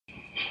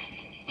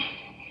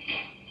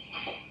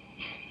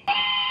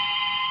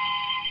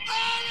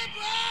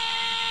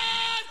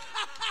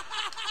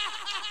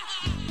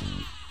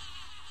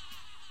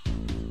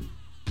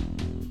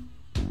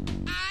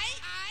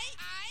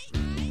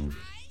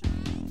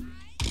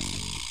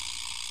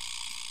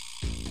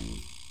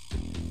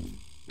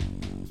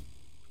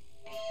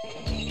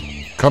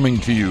Coming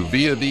to you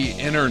via the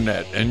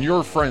internet and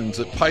your friends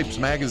at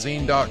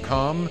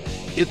PipesMagazine.com,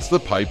 it's the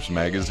Pipes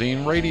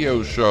Magazine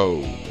Radio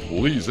Show.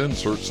 Please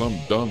insert some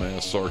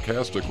dumbass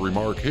sarcastic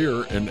remark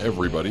here and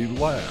everybody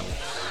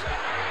laughs.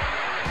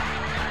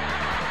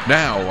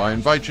 Now I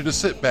invite you to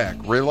sit back,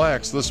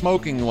 relax, the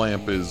smoking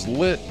lamp is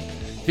lit.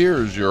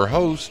 Here's your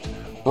host,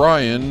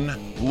 Brian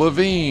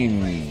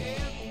Levine.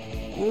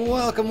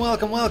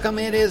 Welcome.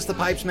 It is the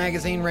Pipes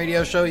Magazine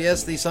Radio Show.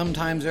 Yes, the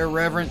sometimes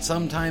irreverent,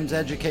 sometimes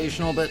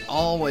educational, but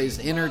always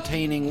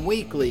entertaining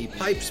weekly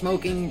pipe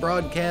smoking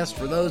broadcast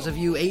for those of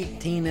you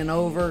 18 and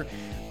over.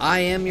 I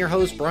am your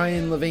host,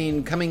 Brian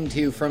Levine, coming to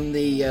you from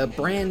the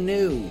brand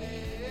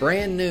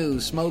new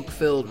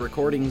smoke-filled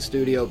recording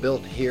studio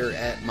built here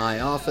at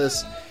my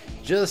office,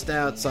 just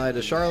outside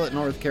of Charlotte,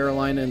 North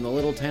Carolina, in the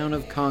little town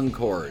of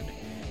Concord.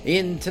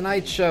 In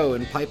tonight's show,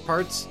 in Pipe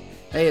Parts,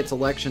 hey, it's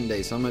election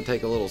day, so I'm going to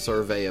take a little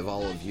survey of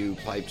all of you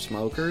pipe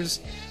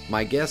smokers.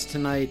 My guest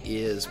tonight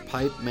is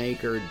pipe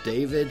maker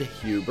David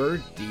Huber,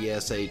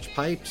 DSH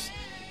Pipes.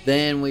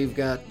 Then we've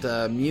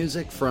got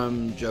music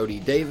from Jody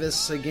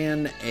Davis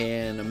again,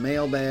 and a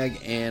mailbag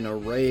and a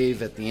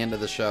rave at the end of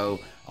the show.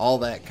 All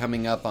that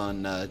coming up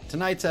on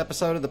tonight's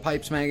episode of the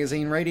Pipes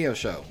Magazine Radio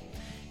Show.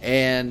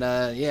 And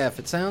if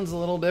it sounds a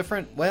little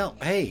different, well,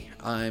 hey,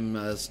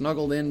 I'm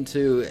snuggled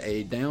into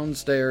a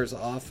downstairs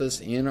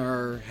office in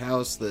our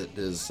house that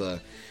has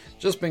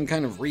just been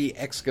kind of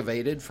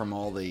re-excavated from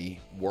all the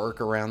work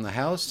around the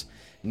house.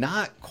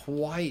 Not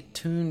quite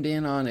tuned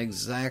in on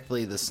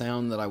exactly the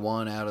sound that I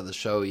want out of the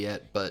show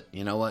yet, but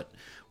you know what?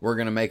 We're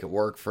going to make it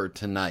work for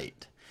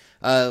tonight.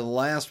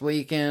 Last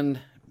weekend,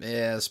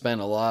 spent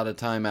a lot of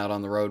time out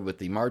on the road with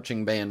the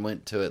marching band,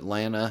 went to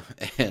Atlanta,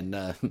 and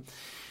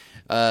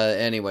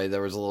anyway,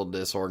 there was a little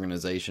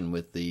disorganization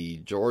with the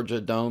Georgia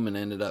Dome and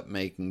ended up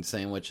making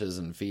sandwiches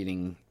and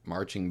feeding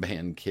marching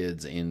band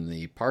kids in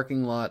the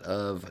parking lot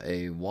of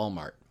a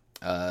Walmart.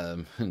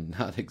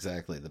 Not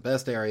exactly the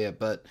best area,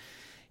 but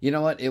you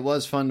know what? It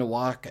was fun to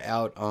walk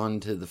out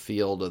onto the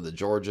field of the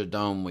Georgia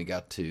Dome. We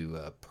got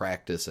to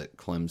practice at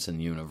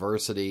Clemson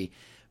University,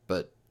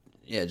 but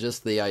yeah,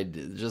 just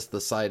the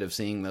sight of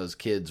seeing those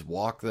kids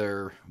walk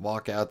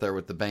out there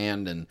with the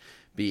band and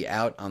be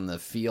out on the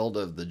field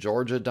of the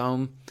Georgia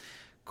Dome.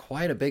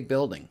 Quite a big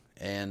building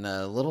and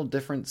a little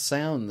different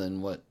sound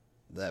than what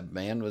that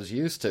band was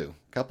used to.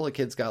 A couple of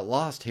kids got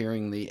lost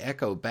hearing the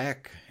echo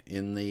back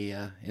in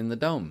the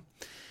dome.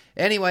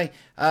 Anyway,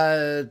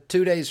 2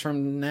 days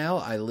from now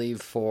I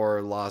leave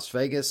for Las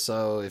Vegas,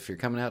 so if you're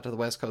coming out to the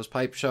West Coast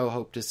Pipe Show,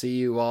 hope to see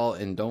you all,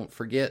 and don't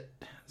forget,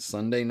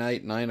 Sunday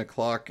night, 9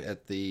 o'clock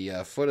at the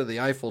foot of the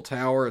Eiffel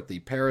Tower at the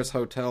Paris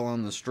Hotel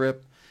on the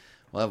Strip.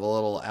 We'll have a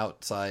little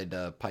outside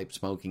pipe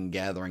smoking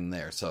gathering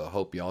there, so I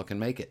hope y'all can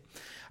make it.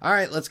 All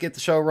right, let's get the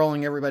show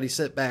rolling. Everybody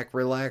sit back,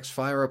 relax,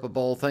 fire up a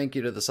bowl. Thank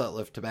you to the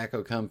Sutliff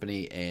Tobacco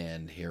Company,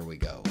 and here we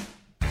go.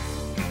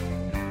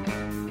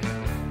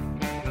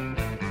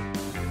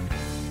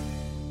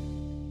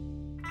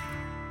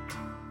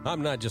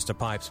 I'm not just a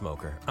pipe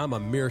smoker. I'm a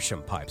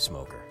Meerschaum pipe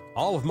smoker.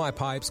 All of my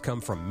pipes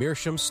come from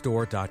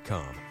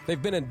MeerschaumStore.com.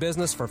 They've been in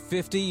business for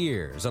 50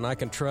 years, and I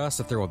can trust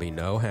that there will be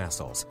no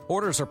hassles.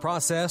 Orders are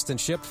processed and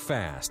shipped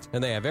fast,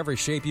 and they have every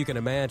shape you can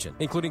imagine,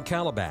 including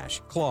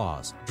calabash,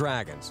 claws,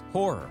 dragons,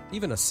 horror,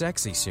 even a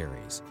sexy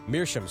series.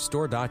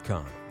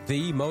 MeerschaumStore.com,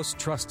 the most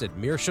trusted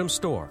Meerschaum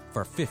store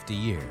for 50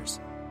 years.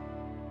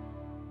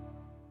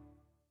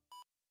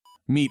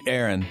 Meet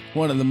Aaron,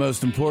 one of the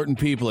most important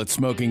people at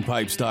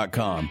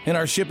SmokingPipes.com. In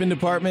our shipping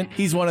department,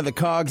 he's one of the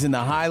cogs in the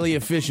highly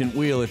efficient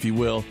wheel, if you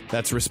will,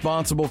 that's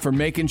responsible for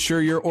making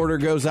sure your order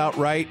goes out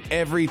right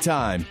every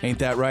time. Ain't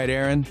that right,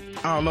 Aaron?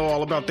 I don't know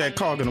all about that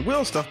cog and the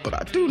wheel stuff, but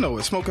I do know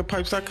at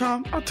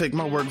SmokingPipes.com, I take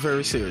my work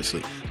very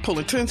seriously.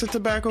 Pulling tins of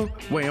tobacco,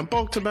 weighing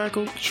bulk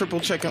tobacco, triple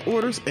checking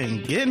orders,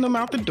 and getting them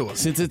out the door.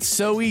 Since it's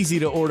so easy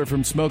to order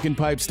from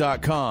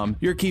SmokingPipes.com,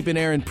 you're keeping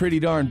Aaron pretty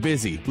darn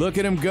busy. Look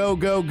at him go,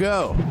 go,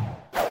 go.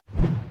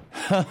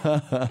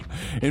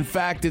 In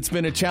fact, it's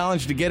been a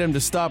challenge to get him to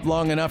stop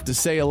long enough to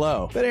say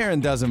hello. But Aaron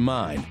doesn't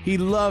mind. He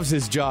loves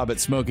his job at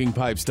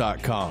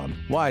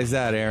SmokingPipes.com. Why is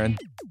that, Aaron?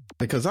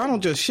 Because I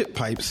don't just ship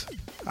pipes,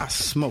 I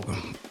smoke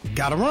them.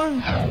 Gotta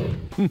run.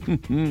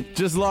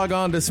 Just log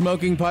on to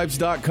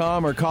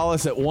SmokingPipes.com or call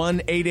us at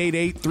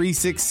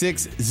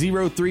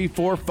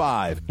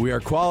 1-888-366-0345. We are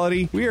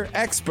quality. We are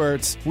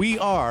experts. We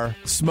are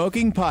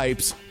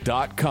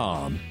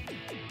SmokingPipes.com.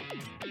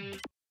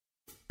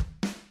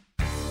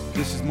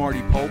 This is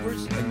Marty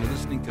Pulvers, and you're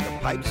listening to the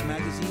Pipes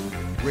Magazine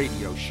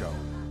Radio Show.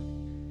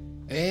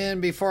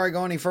 And before I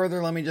go any further,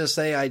 let me just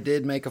say I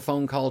did make a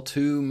phone call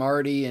to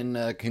Marty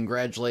and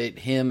congratulate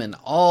him and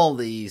all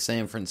the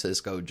San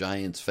Francisco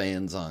Giants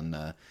fans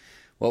on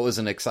what was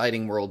an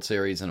exciting World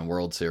Series and a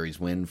World Series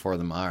win for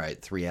them. All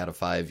right, 3 out of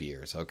 5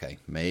 years. Okay,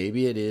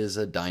 maybe it is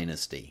a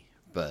dynasty,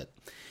 but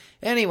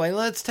anyway,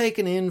 let's take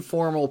an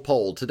informal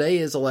poll. Today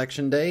is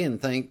election day,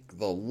 and thank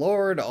the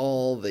Lord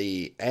all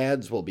the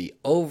ads will be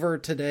over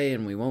today,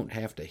 and we won't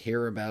have to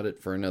hear about it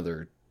for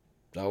another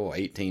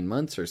 18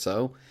 months or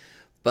so.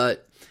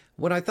 But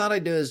What I thought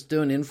I'd do is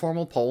do an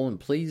informal poll, and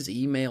please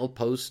email,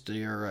 post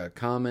your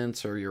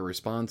comments or your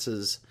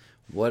responses,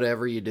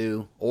 whatever you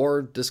do,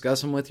 or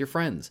discuss them with your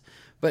friends.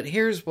 But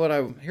here's what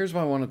I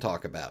want to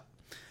talk about.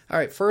 All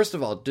right, first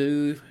of all,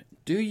 do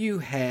you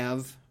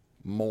have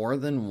more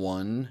than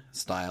one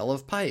style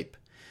of pipe?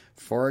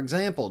 For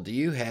example, do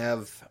you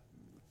have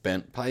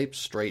bent pipes,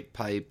 straight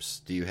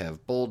pipes? Do you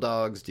have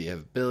bulldogs? Do you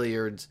have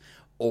billiards?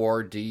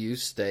 Or do you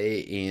stay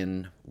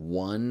in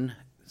one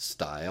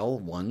style,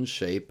 one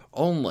shape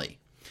only?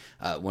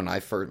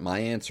 My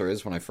answer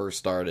is, when I first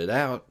started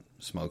out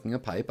smoking a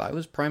pipe, I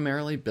was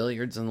primarily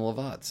billiards and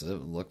Lavats.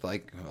 It looked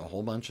like a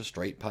whole bunch of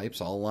straight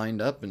pipes all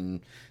lined up,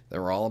 and they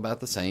were all about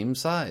the same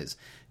size.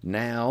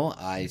 Now,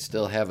 I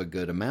still have a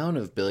good amount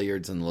of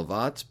billiards and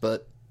Lavats,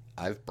 but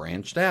I've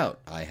branched out.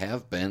 I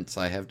have bents,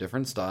 I have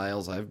different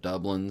styles, I have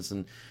Dublins,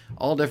 and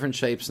all different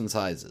shapes and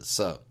sizes.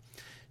 So,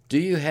 do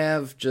you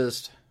have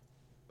just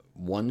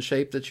one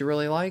shape that you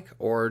really like,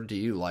 or do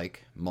you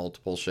like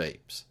multiple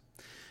shapes?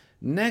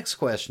 Next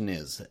question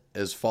is,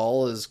 as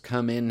fall has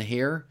come in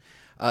here,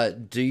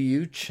 do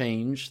you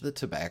change the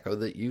tobacco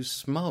that you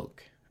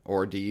smoke,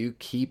 or do you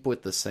keep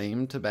with the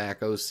same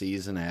tobacco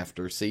season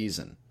after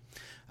season?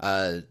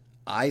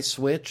 I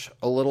switch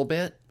a little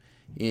bit.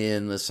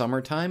 In the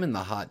summertime, in the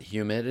hot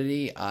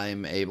humidity,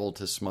 I'm able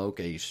to smoke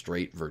a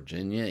straight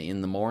Virginia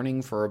in the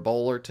morning for a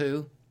bowl or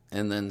two,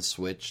 and then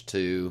switch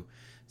to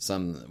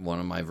one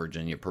of my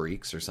Virginia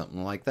Periques or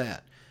something like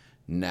that.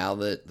 Now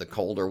that the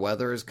colder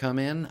weather has come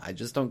in, I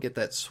just don't get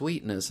that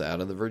sweetness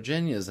out of the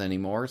Virginias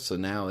anymore, so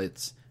now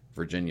it's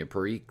Virginia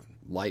Perique,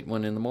 light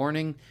one in the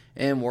morning,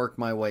 and work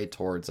my way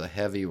towards a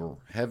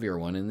heavier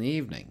one in the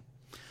evening.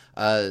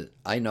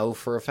 I know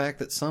for a fact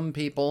that some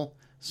people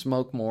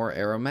smoke more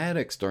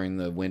aromatics during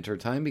the winter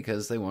time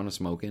because they want to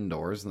smoke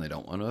indoors and they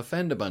don't want to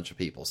offend a bunch of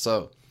people.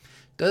 So,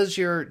 does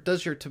your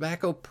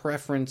tobacco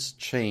preference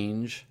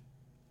change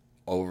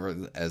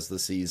as the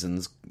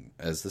seasons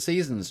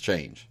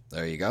change?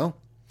 There you go.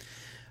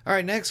 All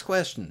right, next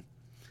question.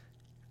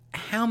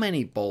 How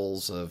many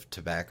bowls of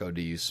tobacco do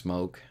you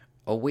smoke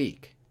a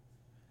week?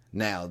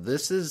 Now,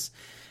 this is,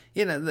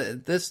 a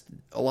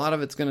lot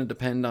of it's going to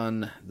depend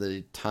on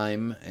the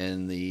time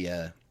and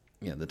the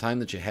time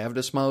that you have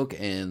to smoke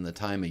and the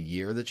time of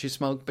year that you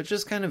smoke, but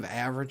just kind of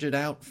average it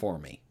out for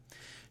me.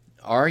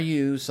 Are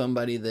you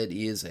somebody that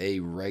is a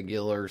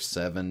regular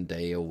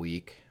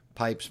 7-day-a-week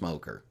pipe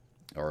smoker?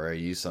 Or are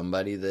you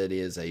somebody that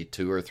is a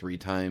 2 or 3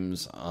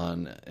 times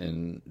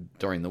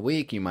during the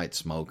week you might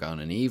smoke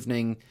on an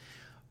evening?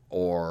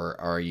 Or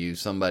are you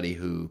somebody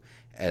who,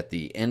 at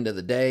the end of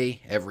the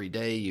day, every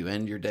day you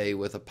end your day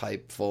with a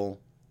pipe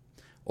full?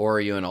 Or are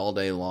you an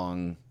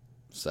all-day-long,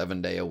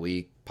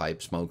 7-day-a-week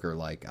pipe smoker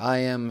like I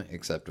am,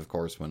 except, of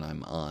course, when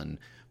I'm on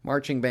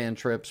marching band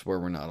trips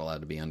where we're not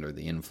allowed to be under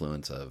the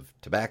influence of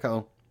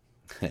tobacco?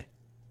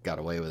 Got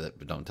away with it,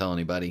 but don't tell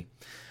anybody.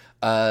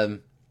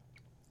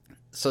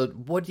 So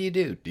what do you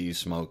do? Do you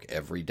smoke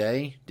every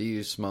day? Do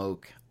you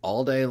smoke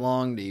all day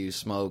long? Do you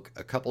smoke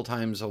a couple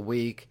times a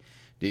week?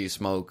 Do you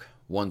smoke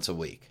once a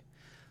week?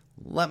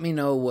 Let me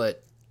know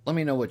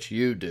what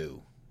you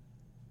do.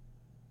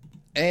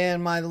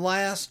 And my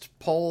last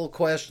poll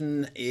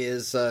question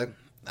is,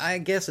 I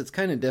guess it's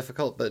kind of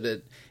difficult, but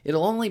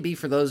it'll only be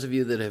for those of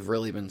you that have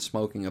really been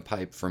smoking a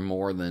pipe for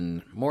more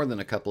than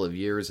a couple of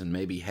years and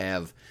maybe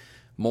have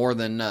more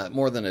than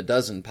a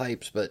dozen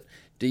pipes. But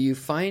do you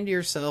find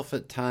yourself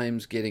at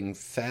times getting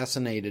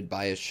fascinated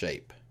by a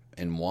shape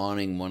and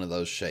wanting one of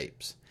those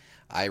shapes?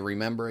 I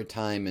remember a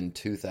time in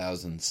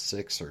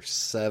 2006 or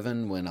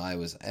 7 when I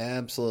was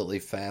absolutely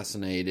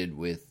fascinated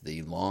with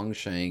the long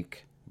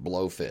shank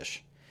blowfish.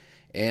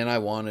 And I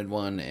wanted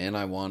one, and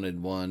I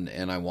wanted one,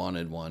 and I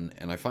wanted one,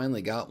 and I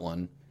finally got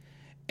one,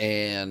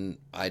 and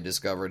I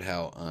discovered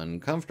how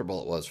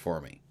uncomfortable it was for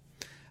me.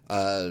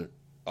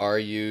 Are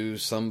you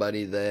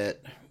somebody that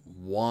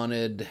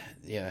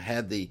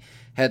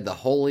had the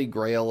holy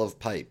grail of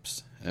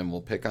pipes? And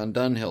we'll pick on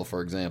Dunhill,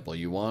 for example.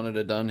 You wanted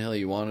a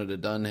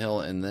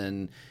Dunhill, and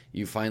then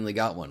you finally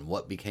got one.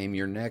 What became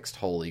your next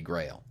holy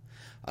grail?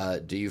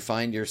 Do you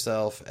find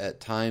yourself at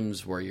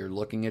times where you're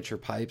looking at your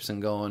pipes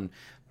and going,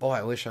 boy,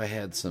 I wish I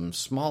had some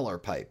smaller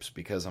pipes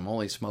because I'm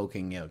only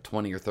smoking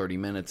 20 or 30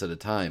 minutes at a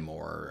time,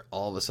 or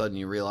all of a sudden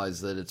you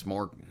realize that it's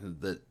more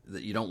that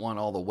you don't want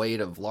all the weight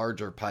of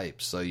larger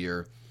pipes, so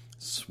you're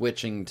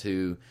switching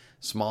to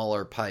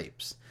smaller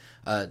pipes.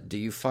 Do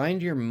you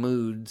find your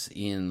moods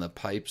in the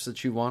pipes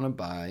that you want to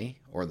buy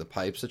or the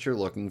pipes that you're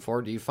looking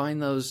for? Do you find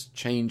those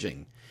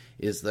changing?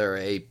 Is there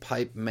a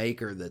pipe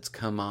maker that's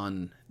come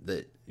on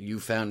that you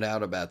found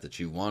out about that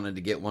you wanted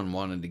to get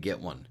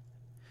one?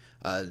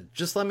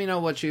 Just let me know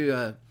what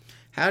you.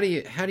 How do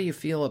you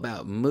feel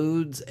about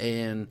moods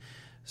and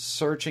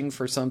searching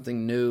for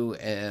something new?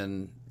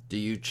 And do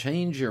you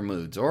change your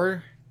moods,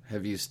 or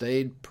have you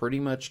stayed pretty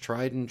much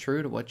tried and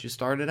true to what you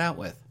started out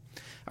with?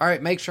 All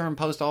right, make sure and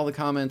post all the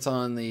comments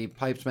on the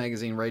Pipes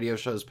Magazine radio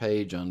shows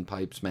page on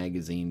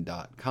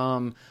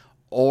PipesMagazine.com,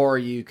 or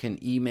you can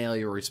email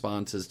your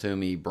responses to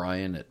me,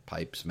 Brian, at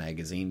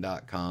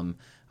PipesMagazine.com.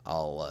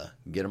 I'll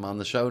get him on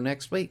the show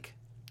next week.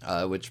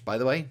 Which, by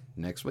the way,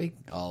 next week,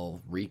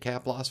 I'll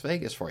recap Las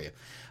Vegas for you.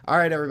 All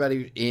right,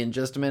 everybody, in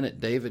just a minute,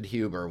 David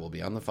Huber will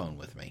be on the phone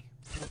with me.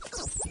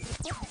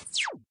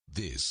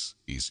 This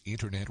is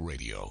Internet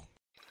Radio.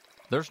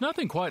 There's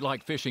nothing quite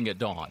like fishing at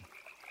dawn,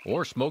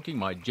 or smoking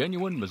my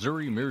genuine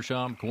Missouri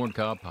Meerschaum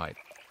corncob pipe,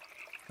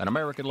 an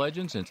American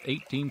legend since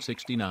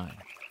 1869.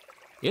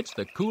 It's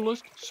the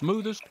coolest,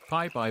 smoothest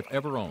pipe I've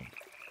ever owned.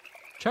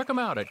 Check them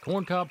out at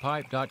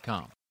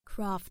corncobpipe.com.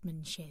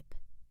 Craftsmanship,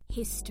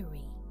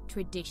 history,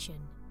 tradition.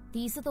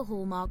 These are the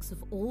hallmarks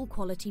of all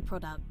quality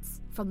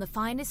products, from the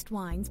finest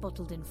wines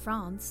bottled in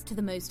France to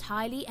the most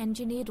highly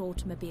engineered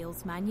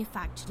automobiles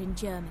manufactured in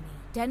Germany.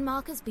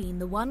 Denmark has been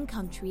the one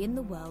country in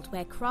the world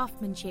where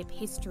craftsmanship,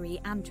 history,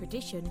 and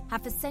tradition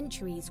have for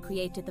centuries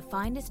created the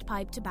finest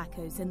pipe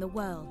tobaccos in the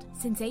world.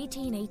 Since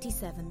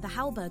 1887, the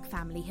Hallberg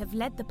family have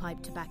led the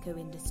pipe tobacco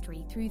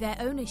industry through their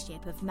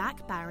ownership of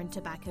Mac Baren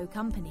Tobacco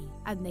Company,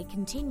 and they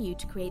continue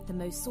to create the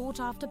most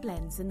sought-after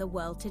blends in the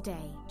world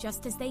today,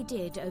 just as they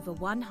did over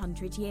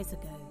 100 years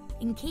ago.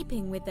 In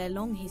keeping with their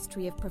long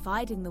history of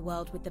providing the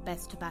world with the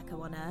best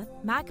tobacco on earth,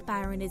 Mac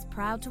Baren is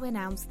proud to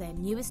announce their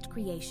newest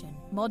creation,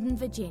 Modern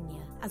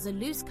Virginia, as a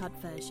loose-cut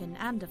version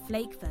and a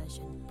flake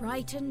version.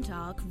 Bright and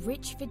dark,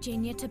 rich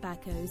Virginia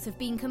tobaccos have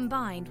been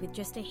combined with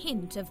just a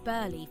hint of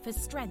burley for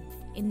strength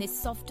in this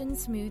soft and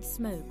smooth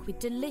smoke with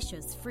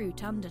delicious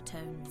fruit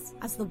undertones.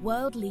 As the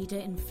world leader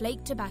in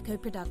flake tobacco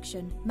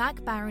production,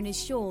 Mac Baren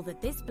is sure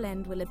that this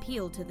blend will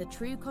appeal to the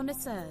true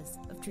connoisseurs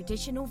of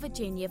traditional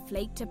Virginia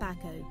flake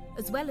tobacco,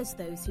 as well as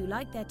those who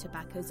like their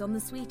tobaccos on the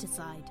sweeter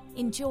side.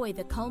 Enjoy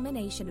the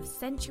culmination of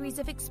centuries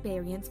of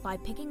experience by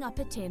picking up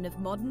a tin of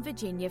Modern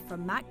Virginia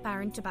from Mac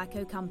Baren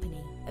Tobacco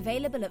Company.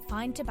 Available at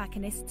fine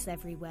tobacconists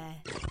everywhere.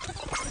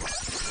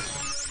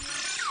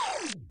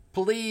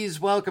 Please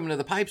welcome to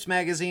the Pipes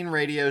Magazine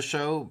radio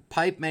show,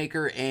 pipe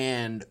maker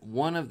and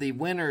one of the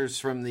winners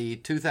from the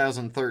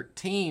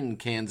 2013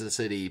 Kansas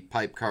City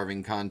pipe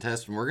carving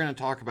contest. And we're going to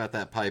talk about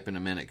that pipe in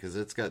a minute because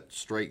it's got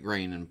straight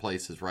grain in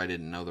places where I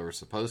didn't know there was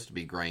supposed to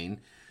be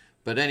grain.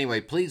 But anyway,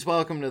 please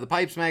welcome to the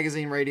Pipes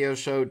Magazine radio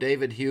show,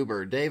 David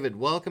Huber. David,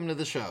 welcome to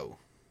the show.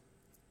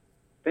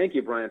 Thank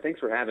you, Brian. Thanks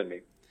for having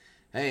me.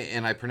 Hey,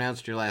 and I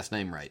pronounced your last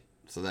name right,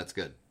 so that's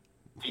good.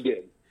 You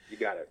did. You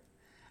got it.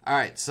 All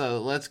right,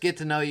 so let's get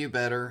to know you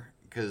better,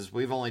 because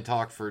we've only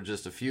talked for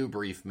just a few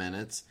brief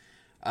minutes.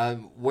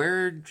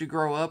 Where'd you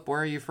grow up?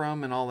 Where are you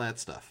from? And all that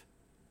stuff.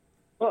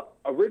 Well,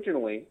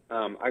 originally,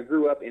 I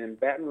grew up in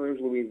Baton Rouge,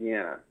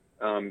 Louisiana.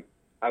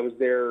 I was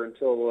there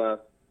until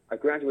I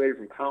graduated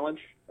from college,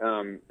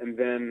 and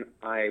then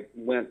I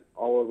went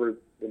all over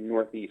the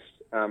Northeast.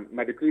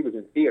 My degree was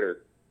in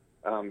theater,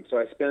 so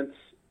I spent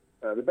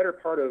the better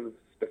part of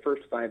the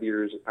first 5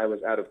 years I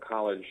was out of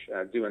college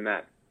doing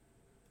that.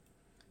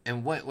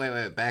 And wait,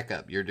 back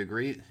up. Your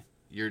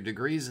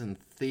degree's in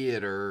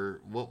theater.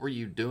 What were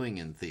you doing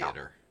in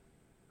theater?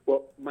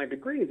 Well, my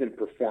degree is in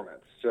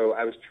performance, so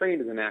I was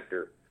trained as an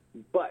actor.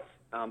 But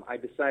I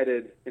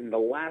decided in the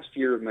last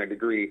year of my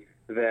degree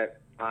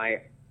that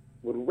I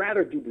would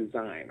rather do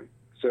design.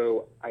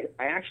 So I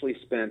actually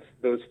spent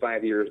those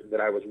 5 years that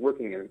I was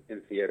working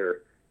in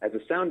theater as a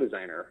sound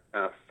designer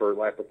for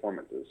live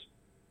performances.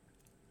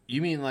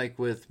 You mean like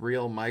with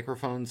real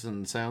microphones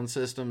and sound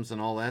systems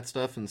and all that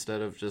stuff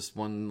instead of just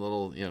one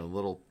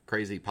little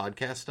crazy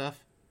podcast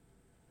stuff?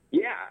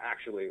 Yeah,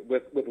 actually,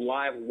 with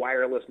live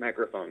wireless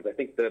microphones. I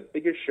think the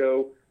biggest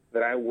show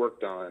that I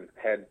worked on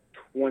had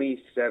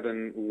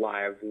 27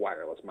 live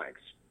wireless mics.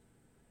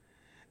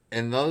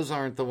 And those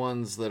aren't the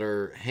ones that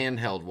are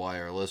handheld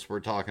wireless.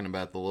 We're talking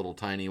about the little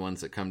tiny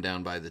ones that come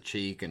down by the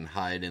cheek and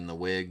hide in the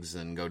wigs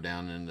and go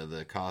down into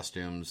the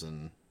costumes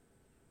and...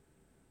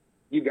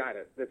 You got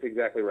it. That's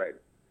exactly right.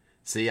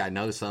 See, I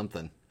know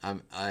something.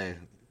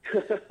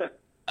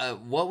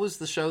 What was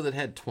the show that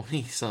had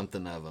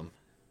 20-something of them?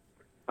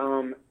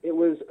 It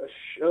was a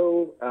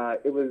show,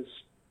 it was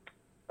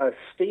a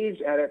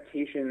stage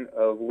adaptation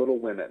of Little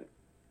Women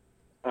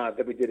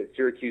that we did at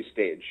Syracuse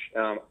Stage.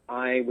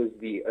 I was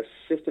the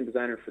assistant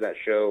designer for that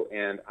show,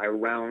 and I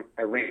ran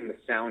the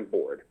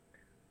soundboard.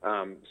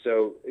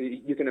 So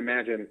you can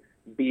imagine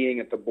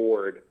being at the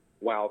board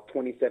while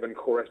 27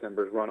 chorus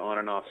members run on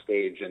and off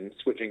stage and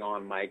switching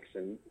on mics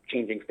and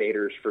changing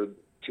faders for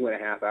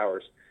 2.5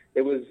 hours.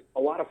 It was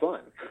a lot of fun.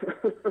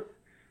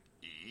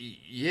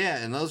 Yeah,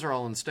 and those are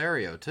all in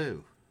stereo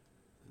too.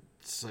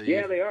 So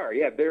yeah, they are.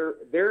 Yeah, they're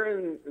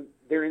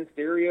in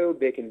stereo.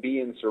 They can be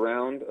in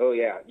surround. Oh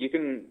yeah, you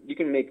can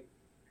make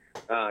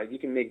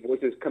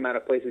voices come out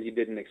of places you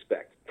didn't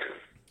expect.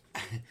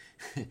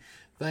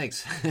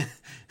 Thanks.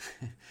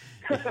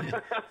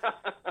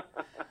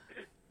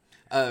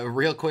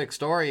 Real quick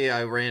story.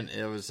 I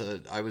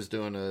was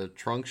doing a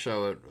trunk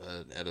show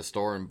at a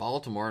store in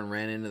Baltimore and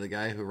ran into the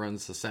guy who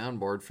runs the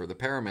soundboard for the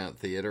Paramount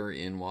Theater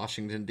in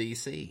Washington,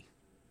 D.C.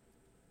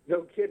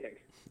 No kidding.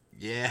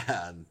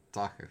 Yeah,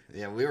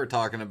 we were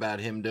talking about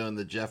him doing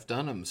the Jeff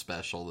Dunham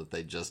special that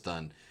they'd just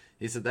done.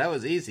 He said that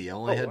was easy. We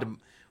only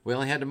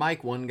had to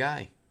mic one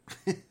guy.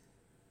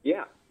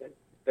 Yeah,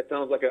 that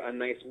sounds like a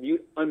nice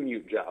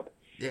unmute job.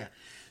 Yeah.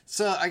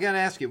 So I got to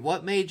ask you,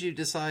 what made you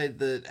decide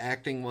that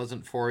acting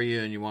wasn't for you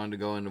and you wanted to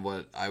go into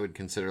what I would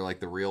consider like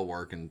the real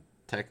work and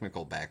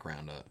technical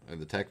background, or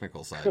the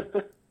technical side?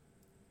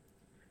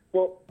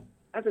 Well,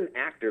 as an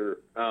actor,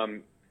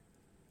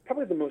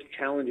 probably the most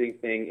challenging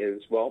thing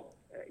is,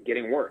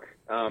 getting work.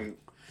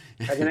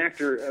 As an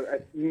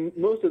actor,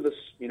 most of us,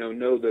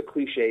 know the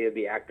cliche of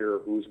the actor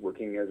who's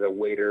working as a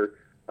waiter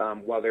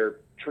while they're,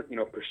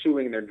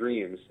 pursuing their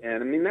dreams.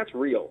 And I mean, that's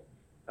real.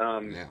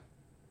 Yeah.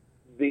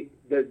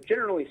 The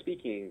generally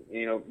speaking,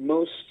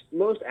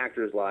 most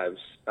actors' lives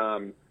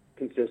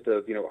consist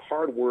of,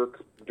 hard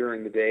work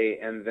during the day,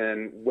 and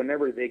then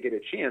whenever they get a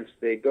chance,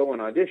 they go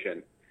and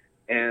audition.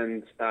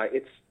 And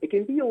it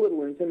can be a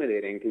little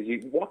intimidating because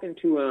you walk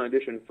into an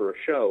audition for a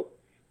show,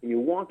 and you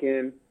walk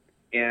in,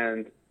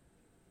 and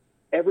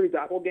every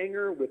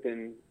doppelganger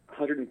within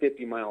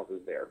 150 miles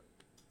is there.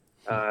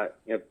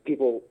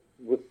 People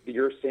with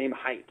your same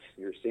height,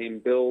 your same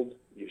build,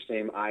 your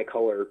same eye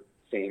color,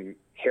 same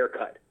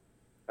haircut.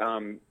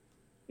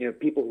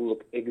 People who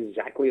look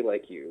exactly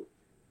like you,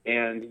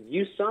 and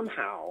you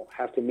somehow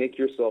have to make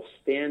yourself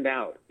stand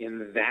out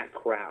in that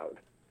crowd.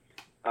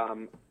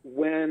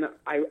 When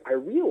I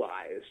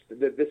realized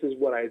that this is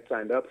what I had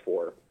signed up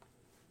for,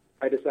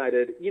 I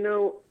decided,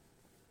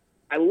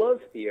 I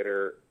love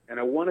theater and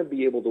I want to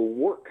be able to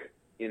work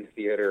in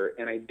theater,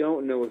 and I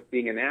don't know if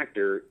being an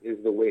actor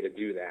is the way to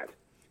do that.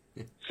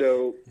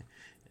 So,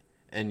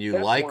 and you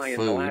that's like why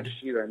food. In the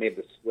last year I made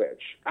the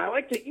switch. I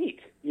like to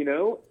eat.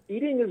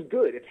 Eating is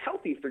good. It's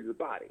healthy for your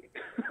body.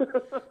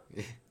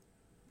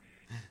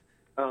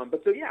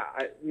 But so yeah,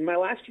 my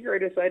last year I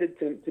decided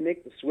to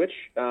make the switch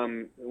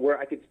where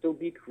I could still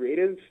be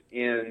creative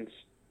and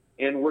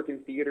work in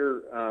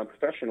theater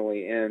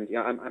professionally. And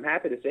I'm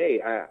happy to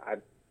say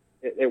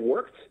it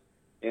worked.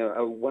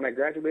 When I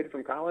graduated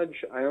from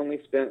college, I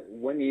only spent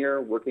 1 year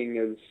working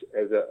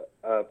as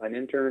an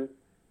intern,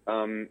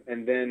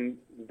 and then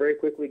very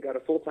quickly got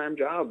a full-time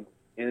job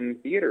in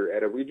theater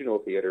at a regional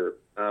theater,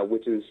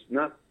 which is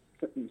not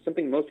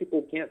something most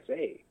people can't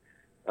say.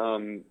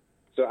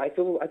 So I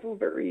feel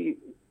very,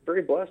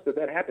 very blessed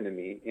that happened to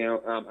me.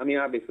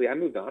 Obviously I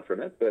moved on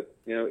from it, but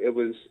it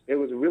was a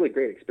really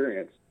great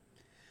experience.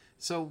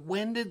 So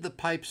when did the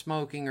pipe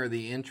smoking or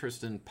the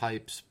interest in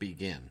pipes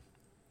begin?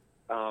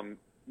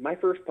 My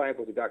first pipe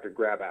was a Dr.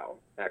 Grabow,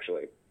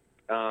 actually.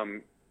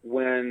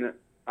 When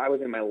I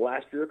was in my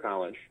last year of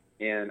college,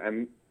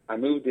 and I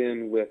moved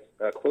in with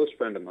a close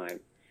friend of mine,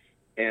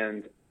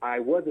 and I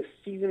was a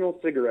seasonal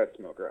cigarette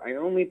smoker. I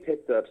only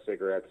picked up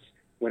cigarettes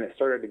when it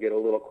started to get a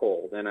little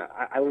cold. And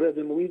I lived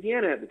in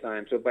Louisiana at the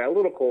time, so by a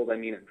little cold, I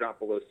mean it dropped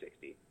below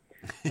 60.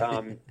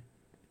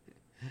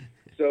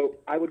 So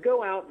I would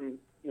go out and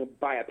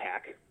buy a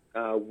pack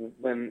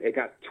when it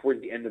got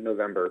towards the end of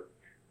November,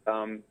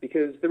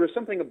 because there was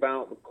something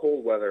about the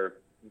cold weather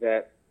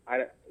that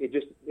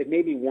it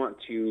made me want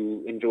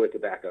to enjoy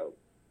tobacco.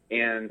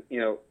 And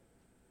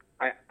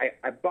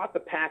I bought the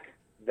pack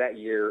that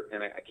year,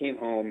 and I came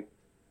home,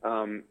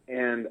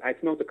 and I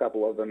smoked a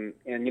couple of them,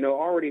 and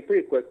already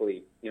pretty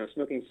quickly,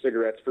 smoking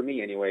cigarettes, for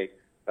me anyway,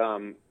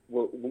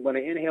 when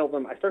I inhale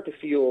them, I start to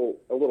feel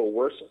a little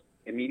worse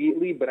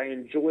immediately, but I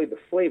enjoy the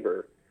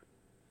flavor.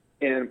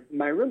 And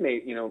my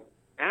roommate,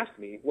 asked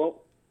me,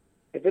 well,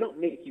 if they don't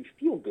make you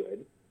feel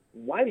good,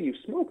 why do you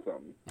smoke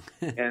them?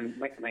 And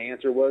my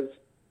answer was,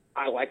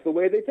 I like the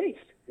way they taste.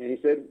 And he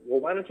said, well,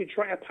 why don't you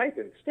try a pipe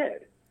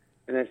instead?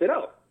 And I said,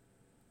 oh,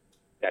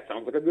 that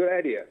sounds like a good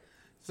idea.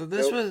 So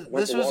this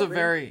was a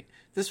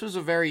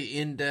very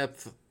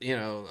in-depth,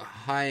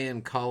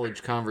 high-end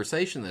college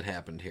conversation that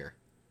happened here.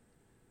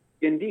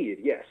 Indeed,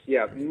 yes.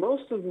 Yeah,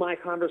 most of my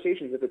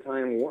conversations at the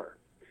time were.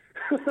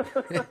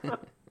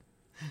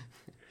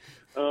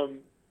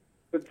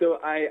 But so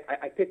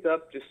I picked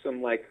up just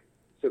some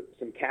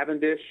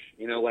Cavendish,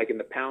 like in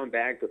the pound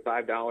bag for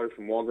 $5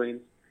 from Walgreens,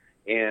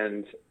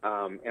 and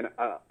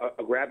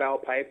a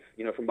Grabow pipe,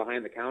 from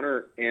behind the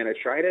counter, and I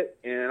tried it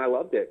and I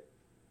loved it.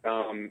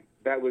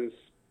 That was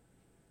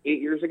 8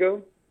 years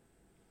ago,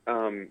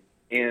 and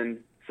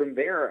from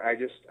there I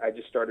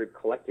just started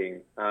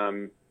collecting.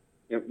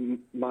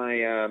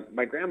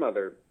 My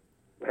grandmother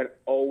had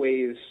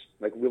always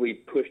really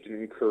pushed and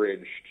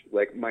encouraged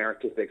my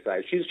artistic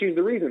side. She's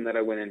the reason that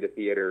I went into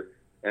theater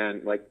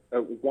and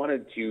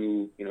wanted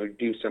to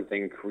do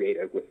something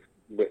creative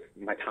with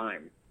my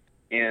time.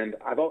 And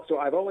I've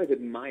always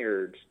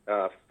admired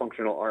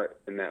functional art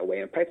in that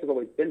way, and pipes have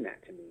always been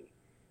that to me.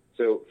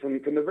 So from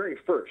the very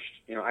first,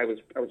 I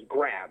was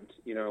grabbed,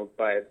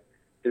 by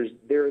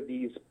there are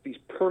these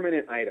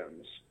permanent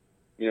items,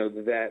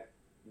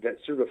 that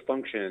serve a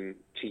function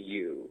to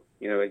you,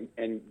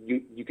 and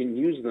you can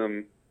use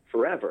them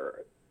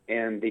forever,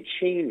 and they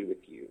change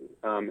with you.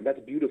 That's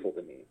beautiful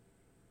to me.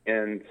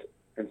 And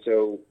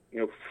so,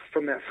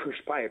 from that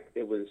first pipe,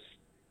 it was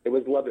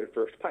love at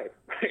first pipe,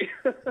 right?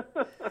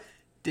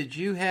 Did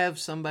you have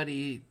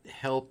somebody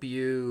help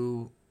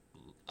you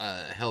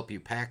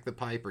pack the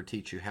pipe or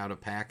teach you how to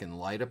pack and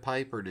light a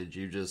pipe, or did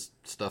you just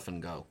stuff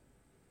and go?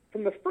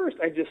 from the first,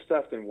 I just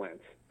stuffed and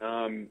went.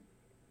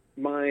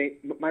 My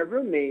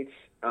roommate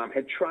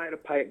had tried a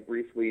pipe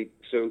briefly,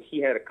 so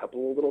he had a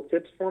couple of little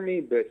tips for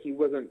me, but he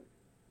wasn't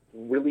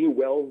really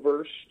well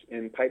versed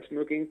in pipe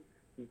smoking.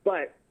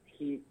 But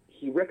he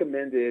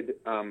recommended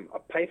a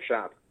pipe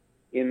shop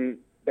in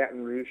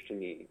Baton Rouge to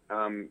me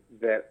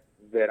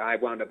that I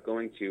wound up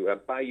going to,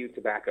 Bayou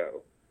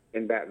Tobacco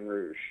in Baton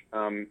Rouge.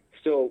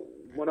 Still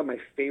one of my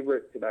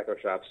favorite tobacco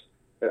shops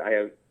that I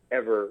have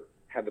ever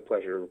had the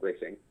pleasure of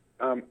gracing.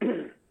 I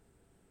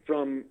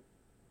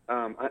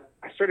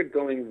started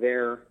going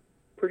there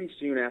pretty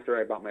soon after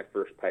I bought my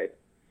first pipe,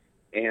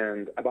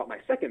 and I bought my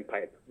second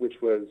pipe,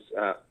 which was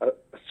a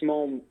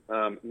small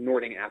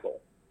Nording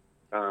Apple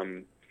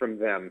from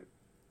them,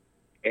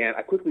 and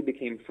I quickly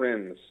became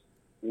friends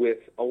with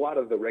a lot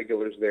of the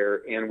regulars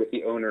there and with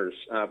the owners,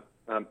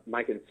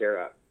 Mike and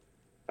Sarah.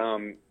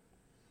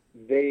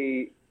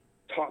 They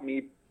taught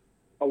me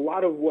a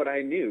lot of what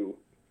I knew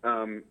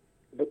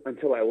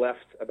until I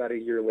left Baton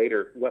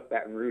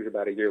Rouge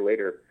about a year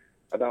later,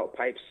 about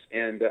pipes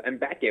and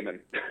backgammon.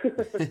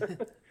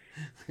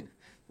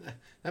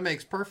 That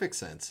makes perfect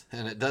sense,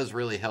 and it does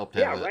really help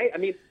to have right? I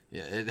mean,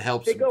 it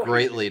helps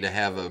greatly to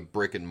have a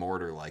brick and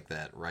mortar like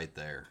that right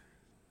there.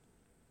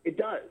 It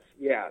does,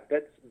 yeah.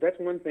 That's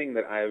one thing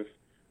that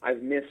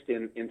I've missed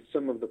in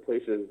some of the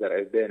places that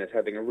I've been, is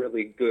having a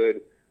really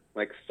good,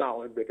 like,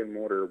 solid brick and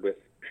mortar with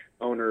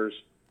owners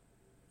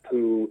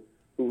who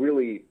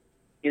really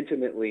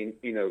intimately,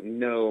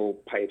 know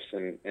pipes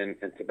and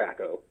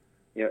tobacco.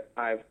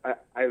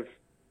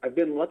 I've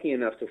been lucky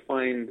enough to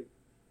find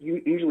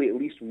usually at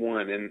least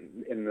one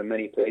in the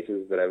many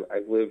places that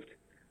I've lived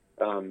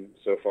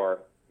so far.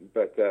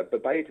 But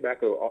Bayou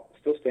Tobacco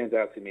still stands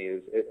out to me.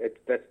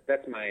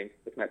 That's my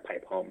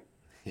pipe home.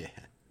 Yeah.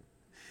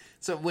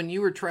 So when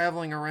you were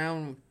traveling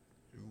around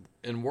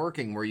and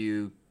working, were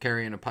you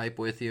carrying a pipe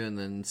with you and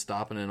then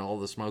stopping in all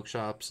the smoke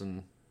shops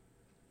and?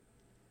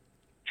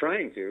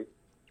 Trying to.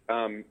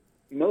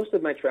 Most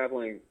of my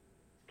traveling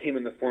came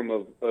in the form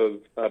of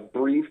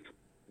brief,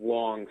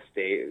 long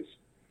stays.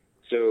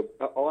 So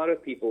a lot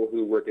of people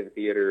who work in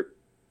theater,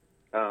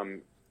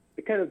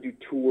 they kind of do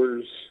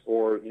tours,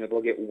 or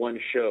they'll get one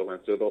show,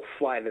 and so they'll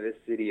fly to this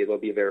city. They'll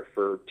be there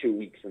for 2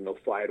 weeks, and they'll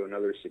fly to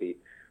another city.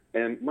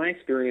 And my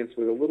experience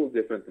was a little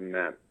different than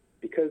that.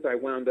 Because I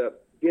wound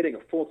up getting a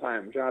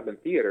full-time job in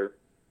theater,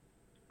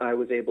 I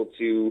was able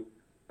to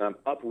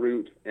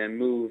uproot and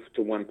move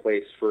to one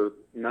place for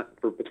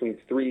between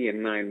 3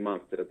 and 9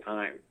 months at a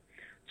time.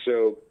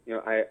 So,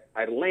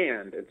 I'd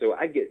land, and so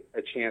I get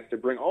a chance to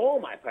bring all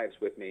my pipes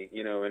with me,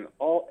 and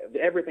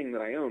everything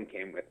that I own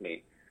came with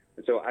me.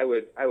 And so I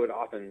would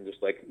often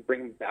just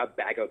bring a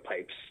bag of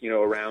pipes,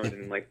 around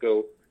and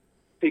go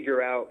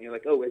figure out,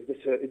 oh, is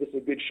this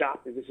a good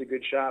shop? Is this a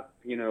good shop?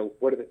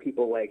 What are the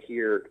people like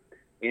here?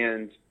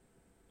 And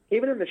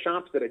even in the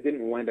shops that I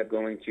didn't wind up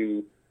going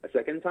to a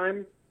second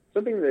time,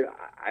 something that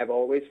I've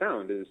always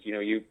found is,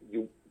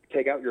 you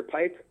take out your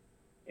pipe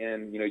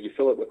and, you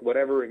fill it with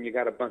whatever, and you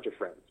got a bunch of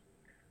friends.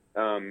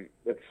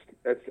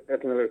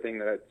 That's another thing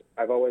that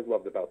I've always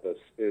loved about this,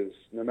 is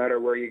no matter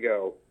where you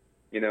go,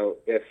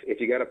 if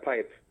you got a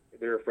pipe,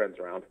 there are friends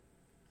around.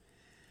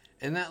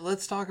 And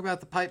let's talk about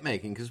the pipe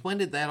making, because when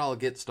did that all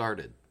get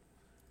started?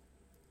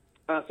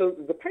 So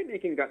the pipe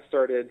making got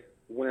started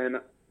when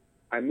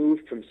I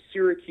moved from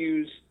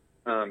Syracuse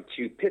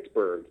to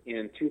Pittsburgh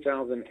in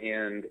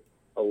 2010,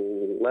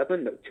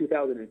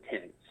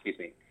 excuse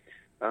me.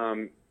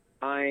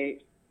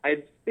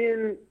 I'd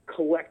been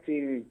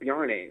collecting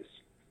Bjarnes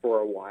for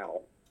a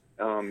while.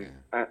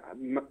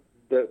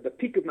 The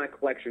peak of my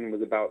collection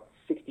was about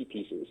 60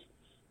 pieces.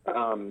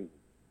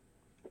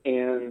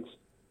 And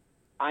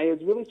I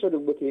had really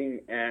started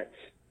looking at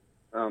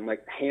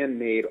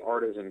handmade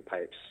artisan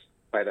pipes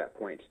by that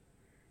point.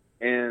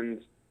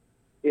 And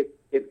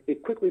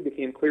it quickly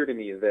became clear to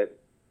me that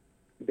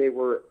they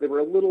were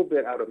a little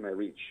bit out of my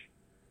reach.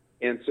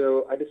 And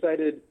so I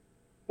decided,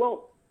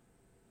 well,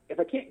 if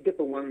I can't get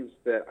the ones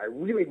that I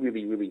really,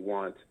 really, really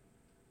want,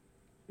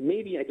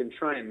 maybe I can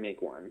try and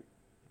make one.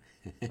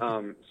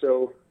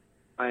 So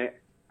I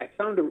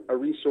found a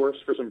resource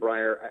for some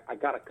briar. I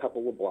got a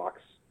couple of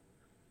blocks,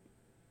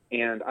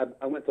 and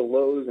I went to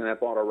Lowe's and I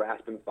bought a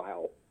Raspin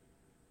file.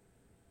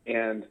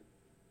 And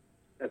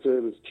so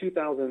it was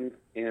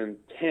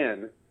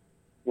 2010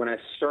 when I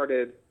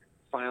started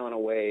filing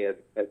away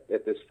at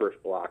this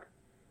first block,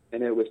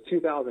 and it was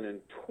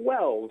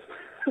 2012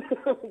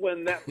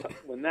 when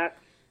that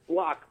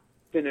block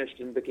finished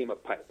and became a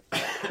pipe.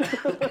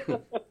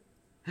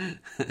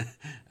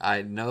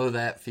 I know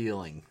that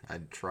feeling. I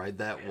tried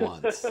that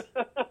once.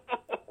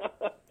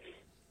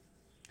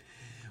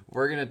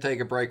 We're going to take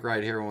a break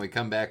right here. When we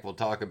come back, we'll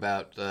talk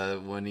about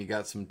when you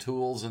got some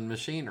tools and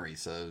machinery.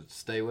 So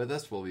stay with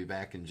us. We'll be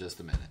back in just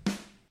a minute.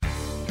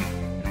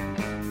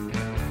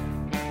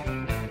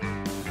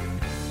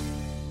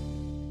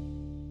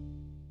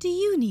 Do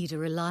you need a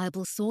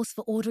reliable source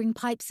for ordering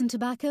pipes and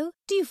tobacco?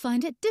 Do you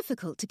find it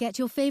difficult to get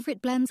your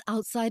favorite blends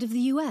outside of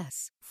the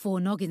US?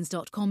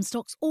 4noggins.com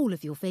stocks all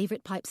of your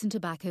favorite pipes and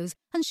tobaccos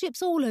and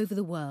ships all over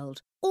the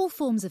world. All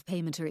forms of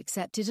payment are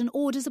accepted and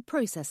orders are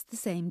processed the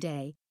same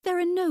day. There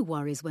are no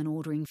worries when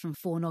ordering from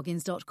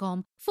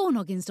 4noggins.com.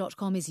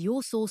 4noggins.com is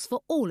your source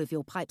for all of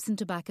your pipes and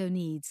tobacco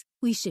needs.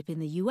 We ship in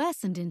the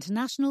US and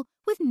international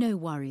with no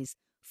worries.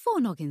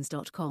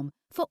 4noggins.com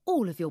for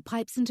all of your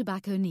pipes and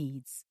tobacco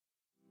needs.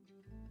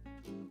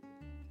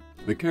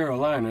 The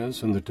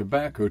Carolinas and the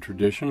tobacco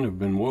tradition have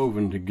been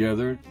woven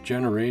together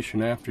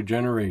generation after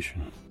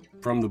generation.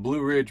 From the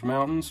Blue Ridge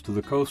Mountains to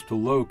the coastal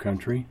low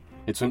country,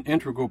 it's an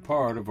integral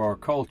part of our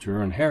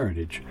culture and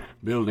heritage,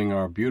 building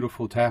our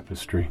beautiful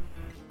tapestry.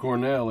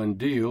 Cornell and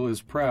Deal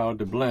is proud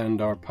to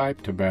blend our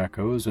pipe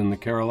tobaccos in the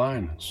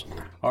Carolinas.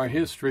 Our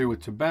history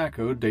with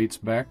tobacco dates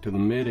back to the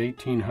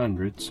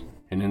mid-1800s,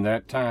 and in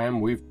that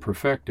time we've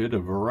perfected a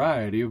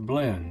variety of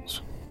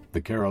blends.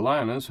 The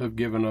Carolinas have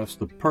given us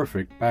the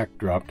perfect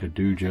backdrop to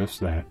do just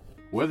that.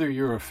 Whether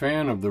you're a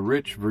fan of the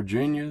rich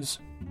Virginias,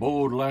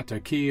 bold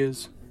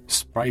Latakias,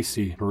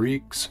 spicy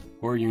Periques,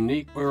 or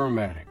unique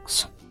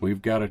aromatics,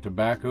 we've got a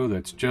tobacco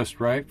that's just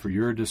right for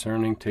your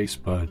discerning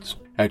taste buds.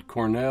 At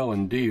Cornell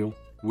and Deal,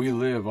 we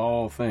live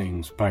all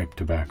things pipe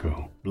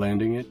tobacco,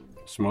 blending it,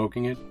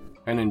 smoking it,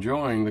 and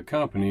enjoying the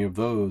company of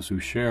those who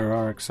share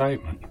our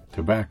excitement.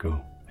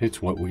 Tobacco,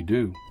 it's what we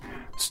do.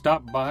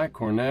 Stop by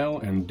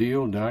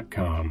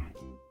CornellandDeal.com.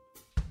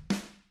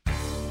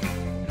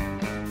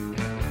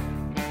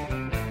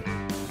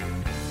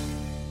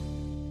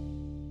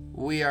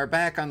 We are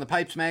back on the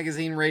Pipes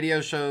Magazine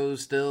radio show,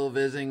 still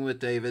visiting with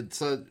David.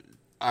 So,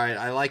 all right,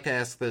 I like to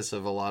ask this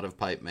of a lot of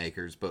pipe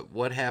makers, but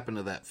what happened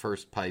to that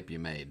first pipe you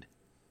made?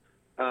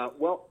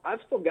 Well, I've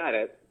still got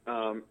it.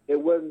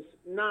 It was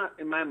not,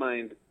 in my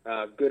mind,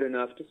 good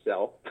enough to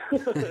sell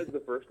as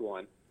the first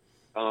one.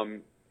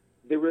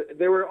 There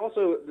were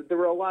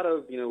a lot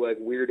of, like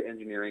weird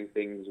engineering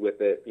things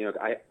with it.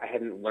 I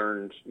hadn't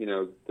learned,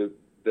 the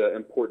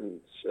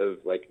importance of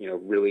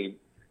really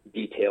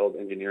detailed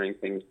engineering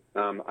things.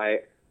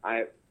 I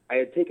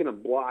had taken a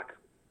block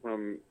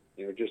from,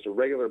 just a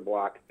regular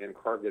block and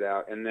carved it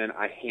out, and then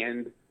I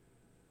hand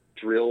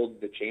drilled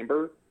the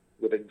chamber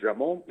with a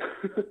Dremel.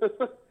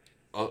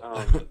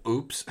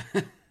 Oops.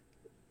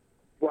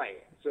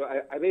 Right. So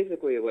I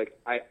basically,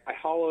 I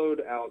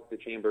hollowed out the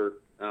chamber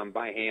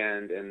by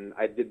hand, and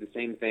I did the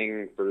same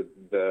thing for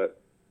the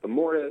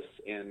mortise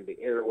and the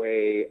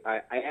airway.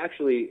 I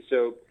actually,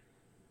 so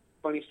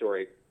funny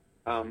story,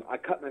 I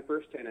cut my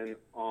first tenon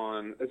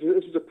on, this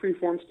was a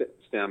preformed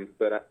stem,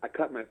 but I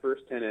cut my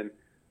first tenon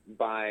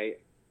by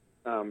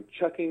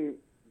chucking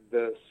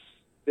the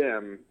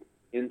stem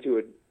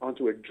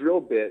onto a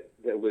drill bit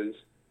that was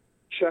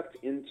chucked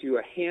into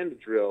a hand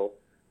drill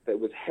that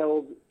was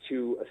held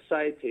to a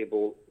side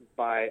table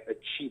by a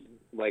cheap,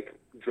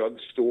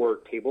 drugstore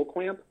table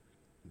clamp.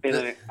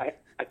 And I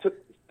took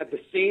at the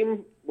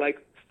same,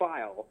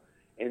 file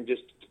and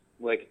just,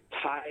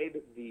 tied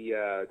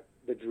the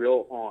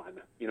drill on,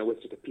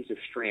 with just a piece of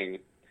string,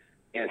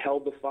 and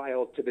held the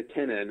file to the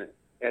tenon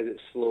as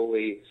it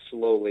slowly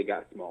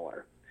got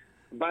smaller.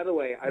 By the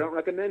way, I don't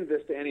recommend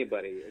this to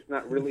anybody. It's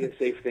not really a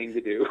safe thing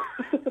to do.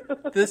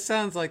 This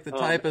sounds like the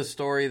type of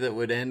story that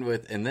would end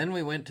with, and then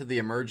we went to the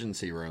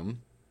emergency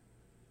room.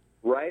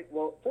 Right?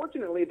 Well,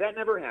 fortunately, that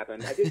never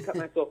happened. I did cut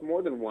myself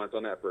more than once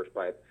on that first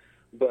pipe.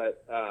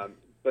 But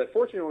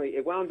fortunately,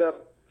 it wound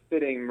up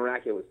fitting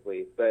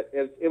miraculously. But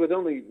it was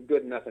only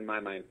good enough in my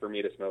mind for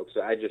me to smoke,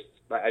 so I just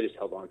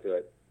held on to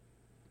it.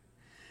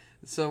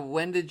 So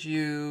when did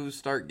you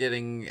start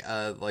getting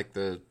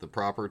the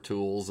proper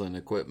tools and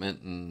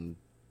equipment and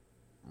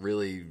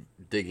really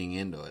digging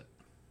into it?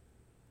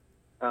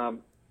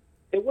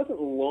 It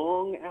wasn't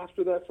long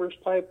after that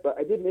first pipe, but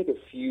I did make a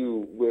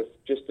few with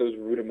just those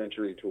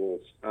rudimentary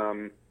tools.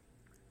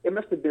 It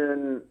must have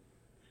been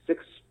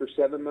 6 or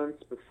 7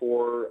 months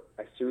before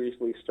I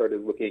seriously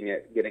started looking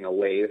at getting a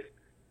lathe.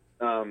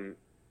 And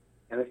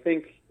I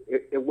think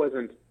it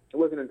wasn't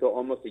until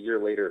almost a year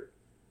later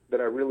that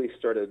I really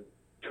started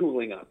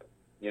tooling up.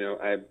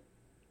 I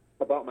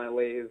bought my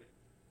lathe,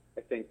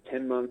 I think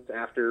 10 months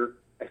after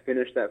I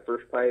finished that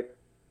first pipe.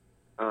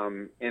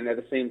 And at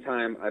the same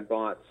time, I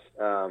bought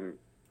a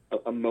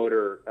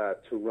motor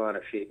to run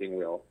a shaping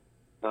wheel.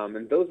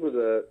 And those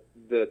were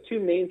the two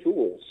main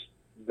tools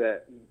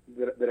that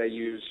I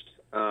used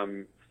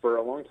for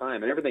a long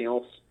time. And everything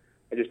else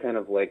I just kind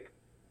of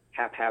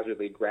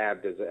haphazardly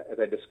grabbed as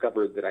I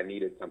discovered that I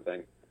needed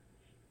something.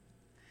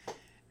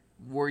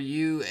 Were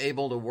you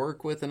able to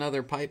work with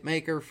another pipe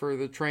maker for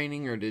the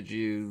training, or did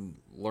you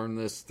learn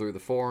this through the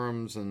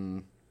forums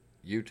and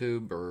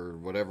YouTube or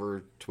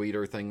whatever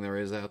tweeter thing there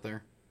is out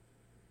there?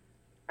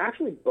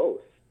 Actually, both.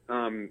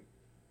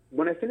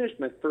 When I finished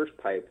my first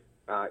pipe,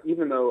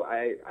 even though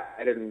I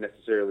didn't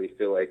necessarily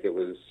feel like it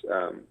was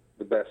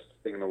the best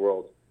thing in the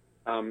world,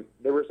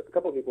 there was a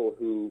couple of people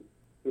who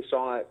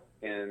saw it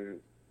and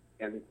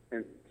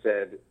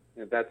said,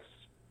 that's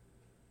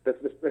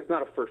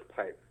not a first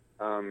pipe.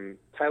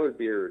 Tyler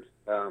Beard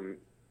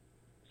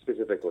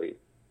specifically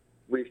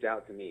reached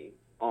out to me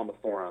on the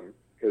forum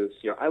because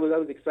I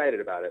was excited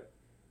about it.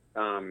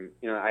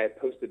 I had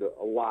posted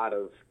a lot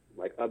of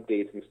like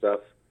updates and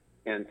stuff,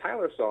 and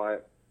Tyler saw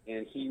it,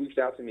 and he reached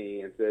out to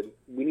me and said,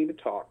 "We need to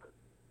talk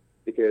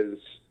because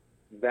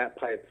that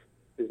pipe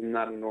is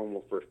not a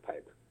normal first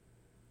pipe."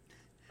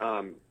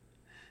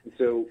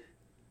 So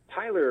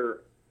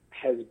Tyler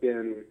has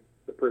been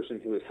the person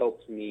who has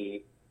helped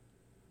me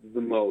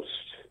the most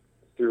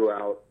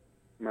throughout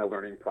my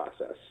learning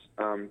process.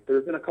 There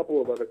have been a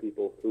couple of other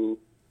people who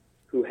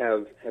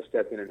have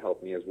stepped in and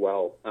helped me as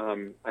well.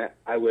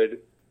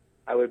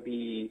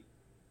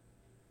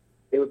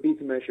 It would be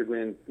to my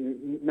chagrin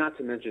not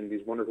to mention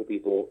these wonderful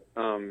people.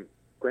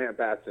 Grant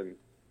Batson,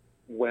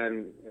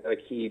 when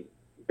he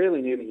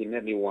barely knew me, he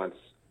met me once.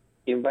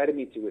 He invited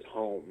me to his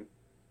home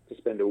to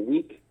spend a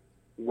week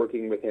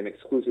working with him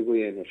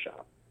exclusively in his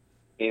shop,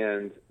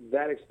 and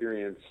that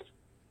experience,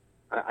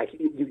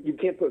 you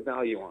can't put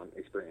value on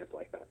experience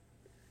like that.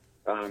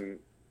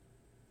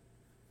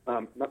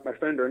 My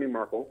friend Ernie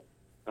Markle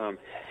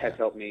has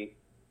helped me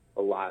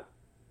a lot.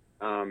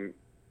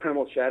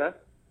 Premal Chetta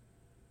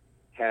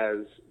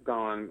has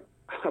gone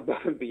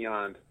above and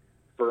beyond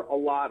for a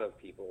lot of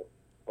people,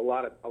 a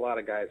lot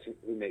of guys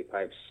who make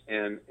pipes,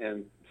 and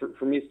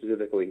for me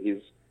specifically,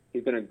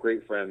 he's been a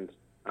great friend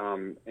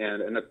and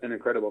an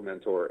incredible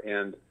mentor.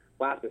 And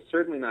last but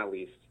certainly not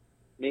least,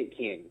 Nate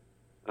King,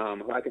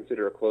 who I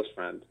consider a close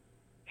friend,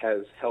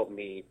 has helped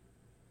me.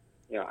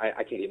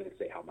 I can't even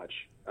say how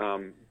much,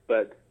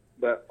 but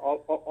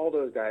all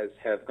those guys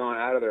have gone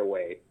out of their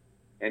way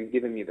and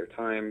given me their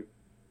time,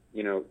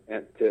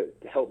 and to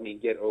help me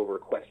get over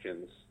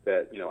questions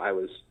that I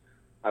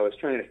was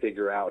trying to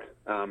figure out,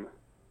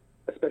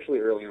 especially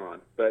early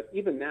on. But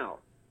even now,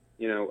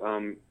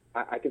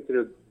 I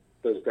consider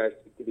those guys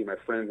to be my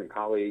friends and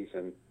colleagues,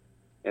 and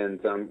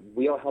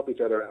we all help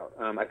each other out.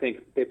 I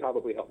think they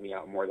probably help me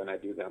out more than I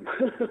do them.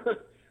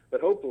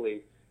 But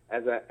hopefully,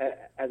 as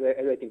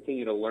I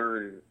continue to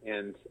learn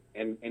and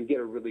get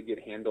a really good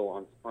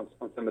handle on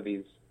some of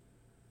these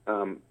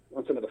on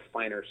some of the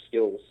finer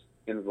skills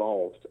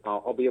involved,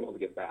 I'll be able to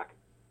get back.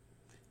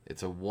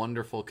 It's a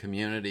wonderful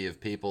community of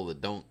people that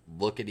don't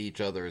look at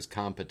each other as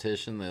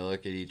competition. They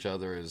look at each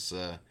other as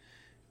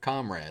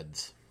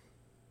comrades.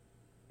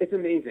 It's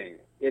amazing.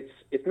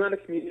 It's not a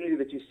community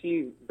that you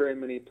see very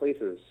many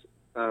places.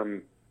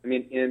 In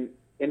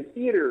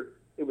theater,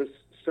 it was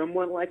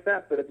somewhat like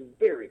that, but it's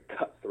very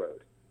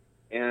cutthroat.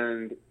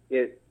 And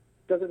it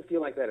doesn't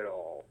feel like that at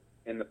all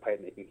in the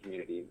pipe making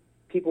community.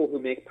 People who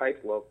make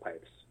pipes love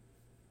pipes.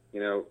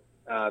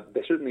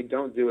 They certainly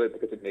don't do it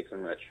because it makes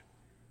them rich.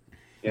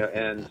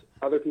 And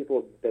other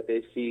people that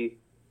they see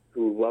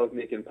who love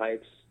making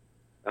pipes,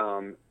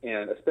 and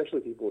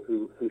especially people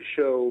who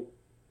show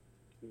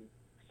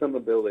some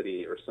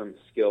ability or some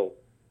skill,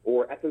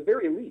 or at the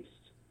very least,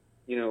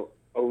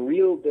 a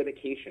real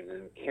dedication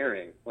and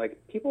caring.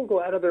 Like, people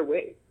go out of their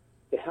way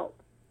to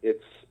help.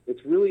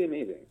 It's really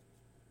amazing.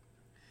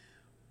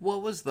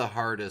 What was the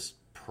hardest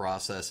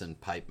process in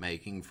pipe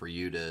making for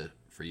you to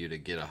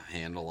get a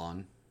handle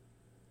on?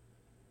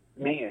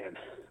 Man,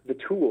 the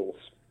tools.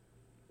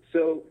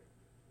 So,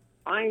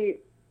 as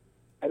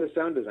a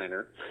sound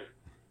designer,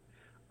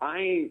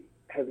 I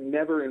have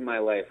never in my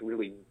life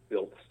really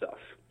built stuff.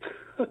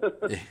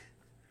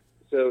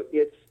 So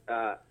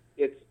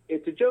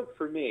it's a joke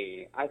for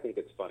me. I think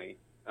it's funny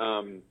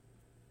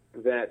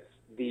that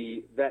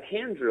that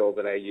hand drill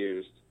that I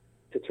used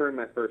to turn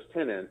my first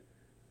tin in,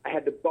 I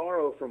had to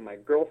borrow from my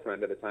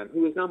girlfriend at the time,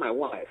 who is now my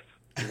wife.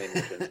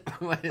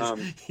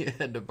 You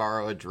had to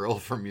borrow a drill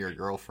from your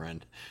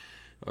girlfriend.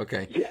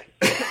 Okay. Yes,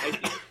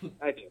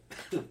 I do.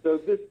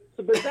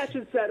 But that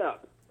should set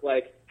up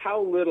like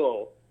how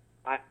little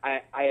I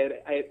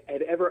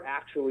had ever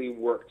actually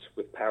worked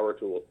with power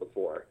tools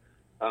before.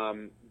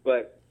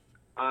 But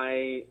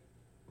I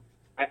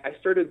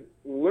started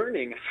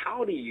learning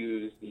how to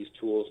use these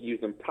tools, use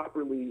them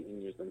properly,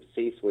 and use them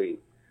safely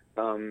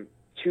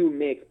to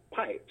make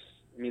pipes.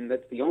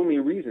 That's the only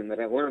reason that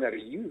I learned how to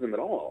use them at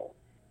all.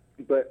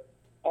 But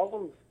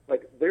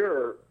there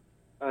are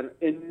an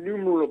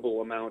innumerable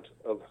amount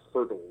of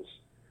hurdles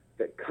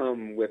that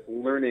come with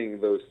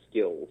learning those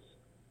skills.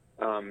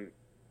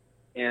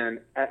 And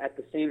at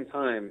the same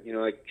time,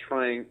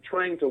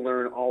 trying to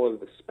learn all of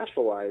the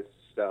specialized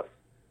stuff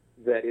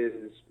that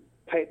is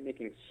pipe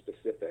making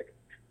specific,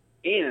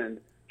 and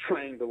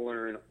trying to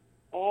learn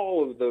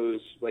all of those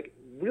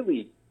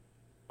really,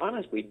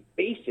 honestly,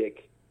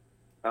 basic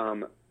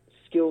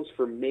skills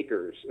for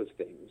makers of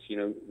things.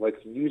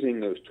 Using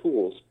those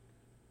tools.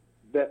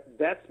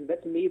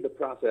 That's made the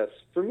process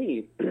for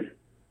me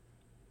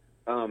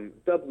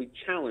doubly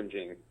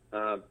challenging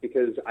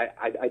because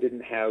I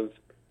didn't have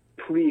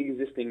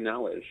pre-existing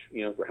knowledge,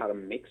 for how to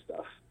make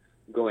stuff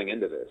going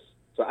into this.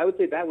 So I would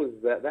say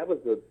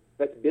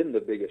that's been the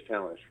biggest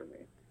challenge for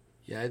me.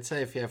 Yeah, I'd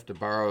say if you have to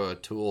borrow a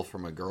tool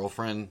from a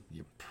girlfriend,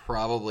 you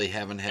probably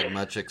haven't had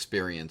much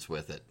experience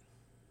with it.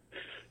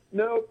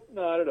 Nope,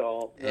 not at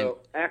all. No,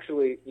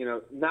 actually,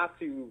 not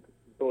to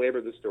belabor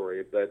the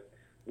story, but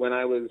when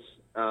I was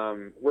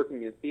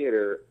working in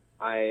theater,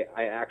 I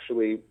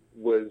actually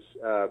was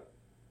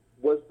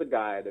the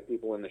guy that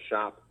people in the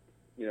shop,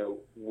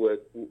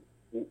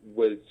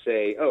 would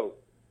say, "Oh,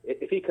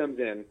 if he comes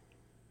in,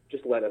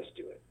 just let us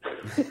do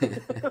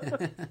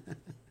it."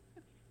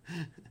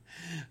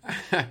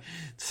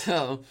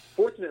 So,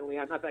 fortunately,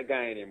 I'm not that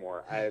guy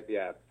anymore.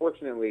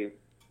 Fortunately,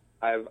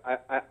 I've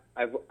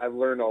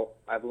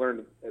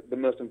learned the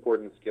most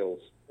important skills,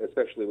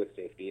 especially with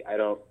safety. I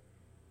don't,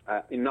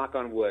 knock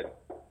on wood,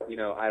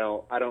 I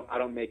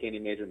don't make any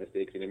major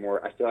mistakes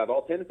anymore. I still have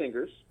all 10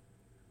 fingers,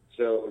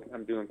 so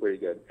I'm doing pretty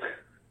good.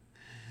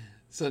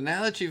 So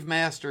now that you've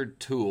mastered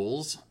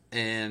tools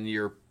and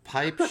your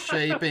pipe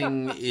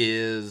shaping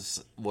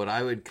is what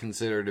I would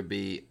consider to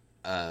be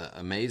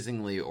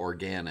amazingly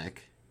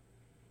organic,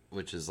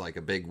 which is like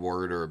a big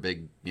word or a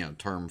big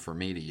term for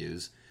me to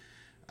use,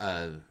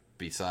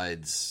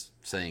 besides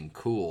saying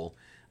cool,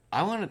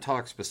 I want to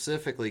talk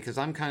specifically, because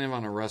I'm kind of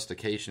on a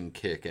rustication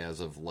kick as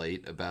of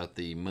late, about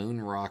the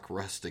moon rock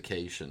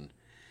rustication.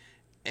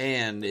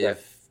 And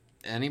if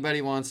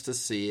anybody wants to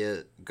see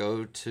it,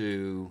 go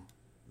to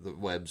the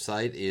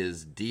website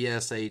is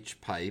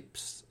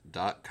dshpipes.com.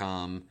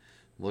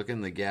 Look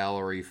in the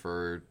gallery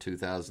for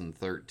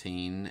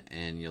 2013,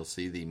 and you'll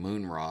see the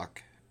moon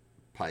rock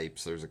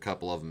pipes. There's a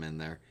couple of them in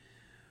there.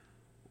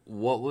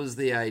 What was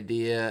the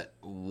idea?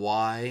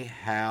 Why?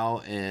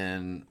 How?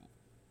 And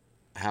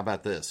how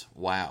about this?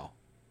 Wow.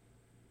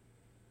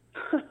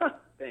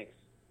 Thanks.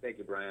 Thank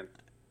you, Brian.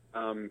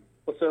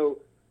 So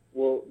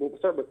we'll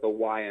start with the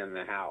why and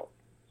the how.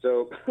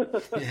 So,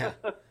 yeah.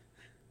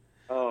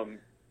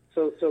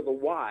 So the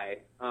why,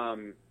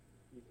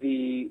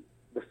 the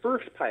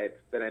first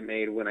pipe that I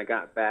made when I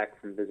got back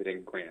from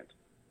visiting Grant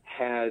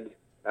had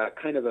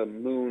kind of a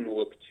moon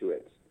look to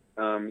it.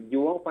 You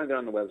won't find it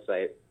on the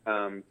website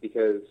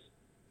because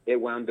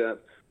it wound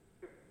up,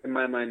 in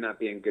my mind, not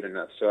being good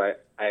enough. So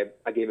I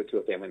gave it to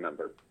a family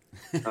member.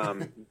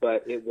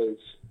 But it was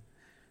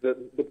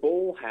the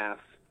bowl half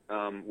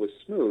was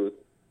smooth,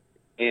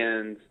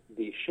 and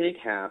the shank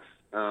half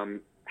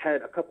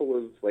had a couple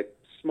of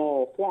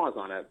small flaws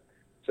on it.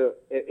 So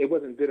it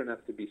wasn't good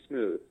enough to be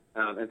smooth,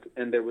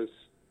 and there was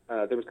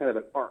kind of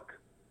an arc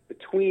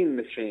between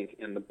the shank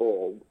and the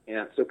bowl,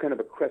 and so kind of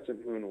a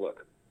crescent moon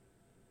look.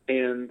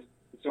 And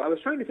so I was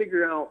trying to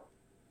figure out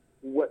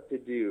what to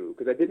do,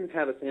 because I didn't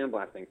have a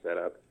sandblasting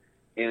setup,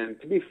 and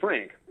to be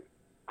frank,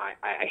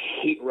 I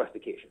hate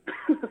rustication.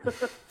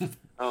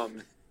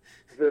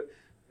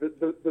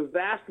 The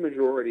vast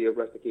majority of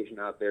rustication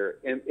out there,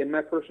 in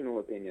my personal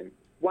opinion,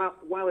 while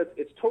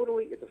it's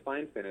a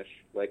fine finish,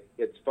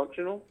 it's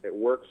functional, it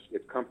works,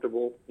 it's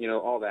comfortable,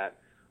 all that,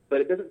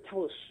 but it doesn't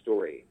tell a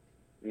story.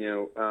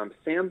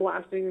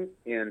 Sandblasting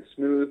and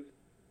smooth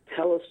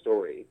tell a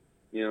story.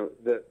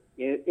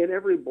 In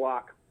every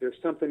block there's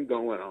something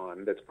going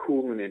on that's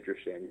cool and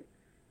interesting,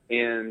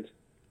 and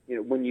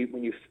when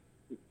you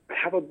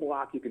have a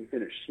block you can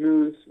finish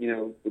smooth,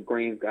 the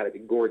grain's got to be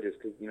gorgeous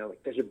because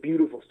there's a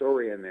beautiful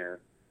story in there.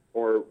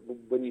 Or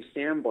when you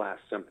sandblast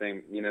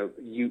something,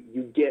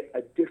 you get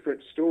a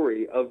different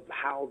story of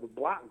how the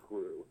block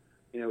grew.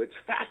 It's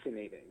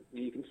fascinating.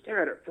 You can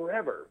stare at it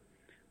forever.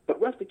 But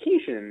most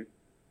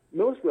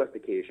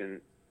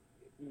rustication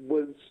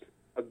was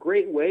a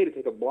great way to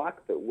take a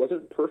block that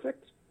wasn't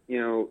perfect,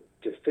 to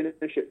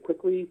finish it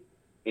quickly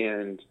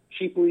and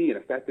cheaply and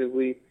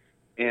effectively,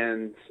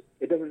 and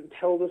it doesn't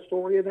tell the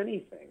story of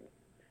anything.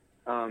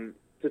 So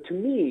to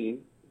me,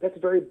 that's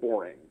very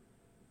boring.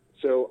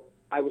 So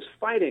I was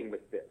fighting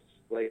with this.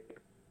 I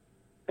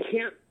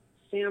can't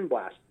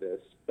sandblast this,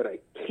 but I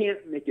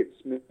can't make it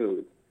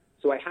smooth.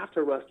 So I have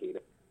to rusticate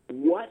it.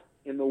 What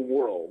in the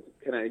world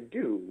can I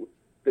do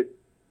that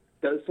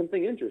does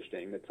something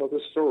interesting, that tells a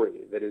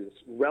story, that is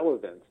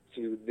relevant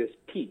to this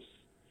piece?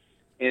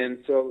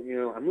 And so,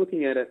 I'm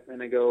looking at it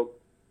and I go,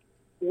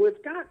 well,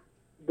 it's got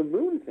the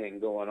moon thing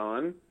going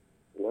on.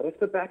 What if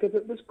the back of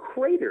it was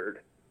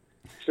cratered?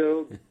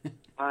 So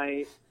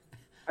I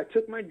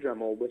took my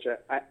Dremel, which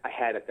I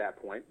had at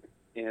that point,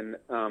 and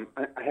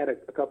I had a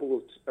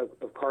couple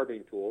of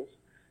carving tools,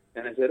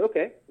 and I said,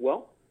 okay,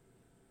 well,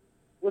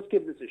 let's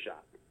give this a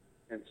shot.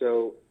 And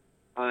so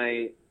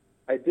I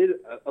did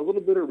a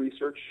little bit of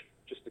research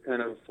just to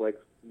kind of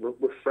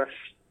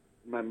refresh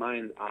my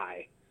mind's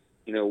eye,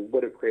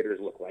 what do craters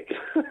look like?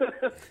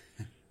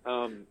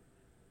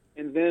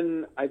 And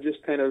then I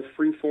just kind of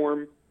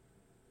freeform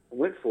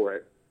went for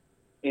it.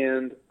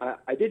 And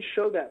I did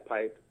show that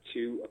pipe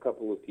to a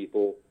couple of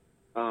people.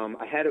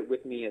 I had it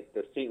with me at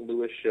the St.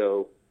 Louis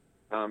show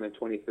in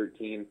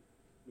 2013.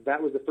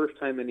 That was the first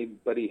time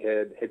anybody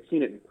had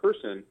seen it in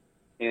person,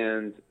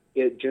 and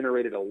it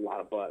generated a lot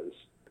of buzz,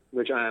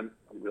 which I'm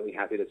really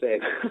happy to say.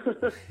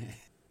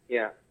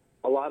 Yeah,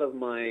 a lot of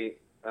my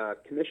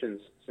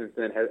commissions since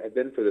then have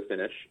been for the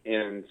finish,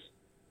 and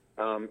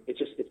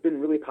it's been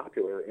really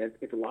popular, and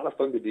it's a lot of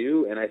fun to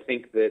do. And I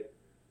think that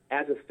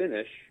as a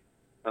finish,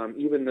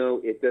 even though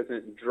it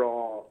doesn't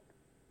draw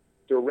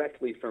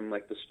directly from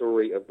the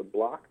story of the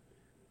block,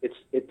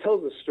 it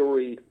tells a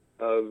story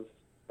of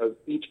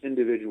each individual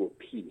individual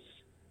piece.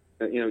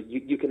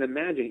 You can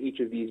imagine each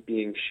of these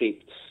being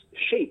shapes,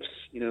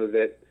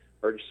 that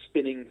are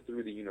spinning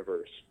through the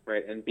universe,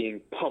 right, and being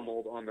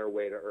pummeled on their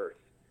way to Earth.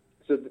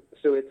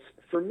 So it's,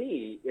 for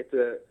me, it's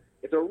a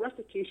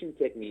rustication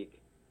technique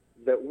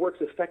that works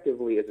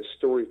effectively as a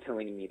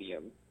storytelling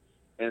medium,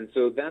 and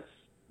so that's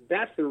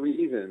the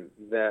reason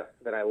that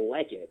I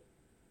like it,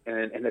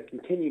 and have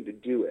continued to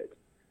do it.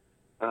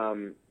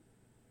 And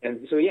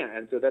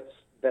so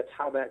that's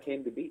how that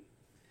came to be.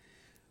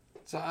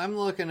 So I'm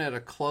looking at a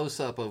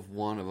close-up of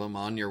one of them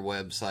on your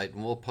website,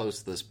 and we'll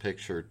post this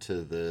picture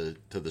to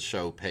the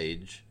show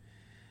page.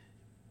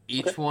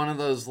 Each one of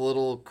those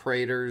little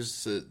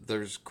craters,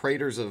 there's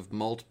craters of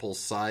multiple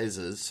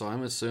sizes, so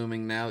I'm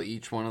assuming now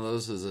each one of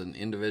those is an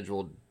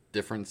individual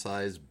different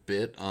size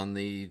bit on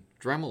the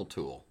Dremel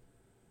tool.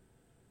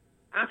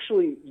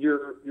 Actually,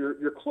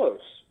 you're close.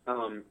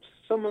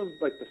 Some of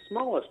the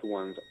smallest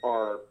ones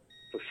are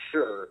for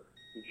sure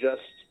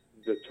just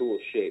the tool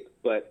shape,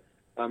 but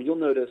you'll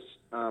notice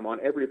on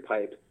every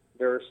pipe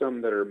there are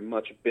some that are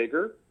much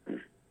bigger.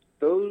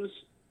 Those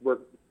were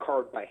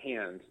carved by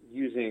hand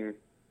using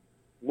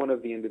one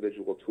of the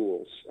individual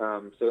tools.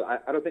 So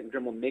I don't think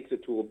Dremel makes a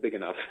tool big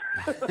enough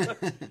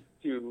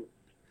to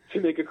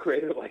make a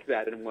crater like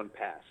that in one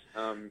pass.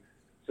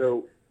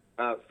 So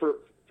for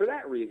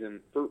that reason,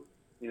 for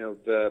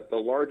the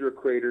larger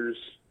craters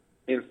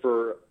and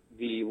for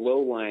the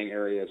low-lying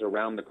areas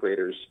around the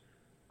craters,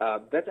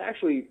 that's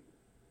actually,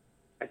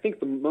 I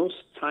think, the most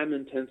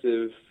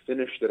time-intensive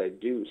finish that I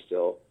do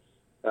still,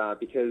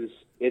 because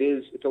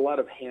it's a lot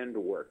of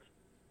handwork.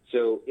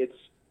 So it's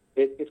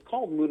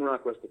called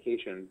moonrock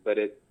rustication, but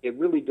it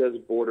really does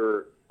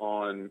border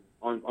on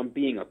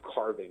being a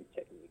carving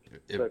technique.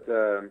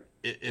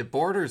 It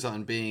borders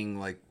on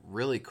being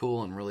really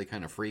cool and really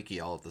kind of freaky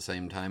all at the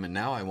same time, and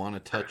now I want to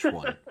touch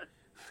one.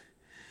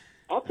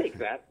 I'll take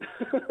that.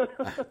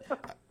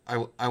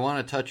 I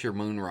want to touch your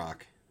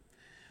moonrock.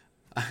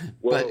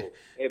 But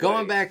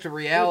going back to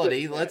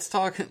reality, let's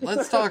talk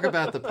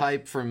about the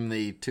pipe from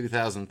the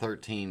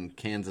 2013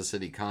 Kansas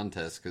City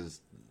contest,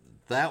 because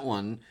that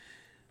one,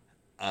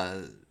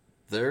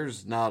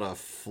 there's not a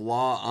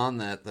flaw on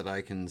that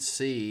I can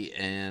see,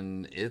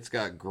 and it's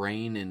got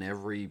grain in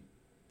every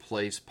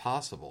place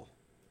possible.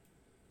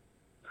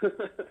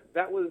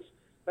 That was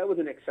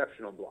an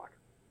exceptional block.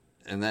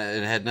 And that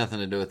it had nothing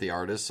to do with the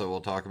artist, so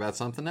we'll talk about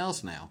something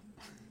else now.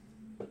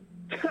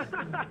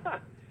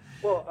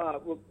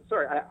 Well,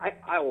 sorry,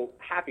 I will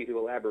happy to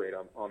elaborate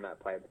on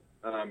that pipe.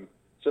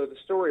 So the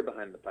story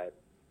behind the pipe.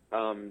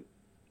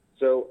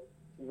 So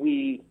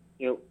we,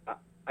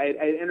 I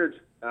entered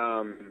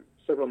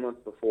several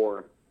months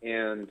before,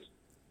 and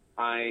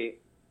I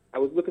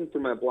was looking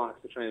through my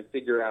blocks to try and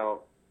figure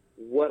out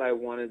which one I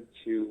wanted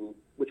to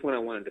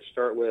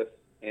start with,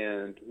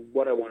 and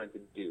what I wanted to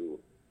do.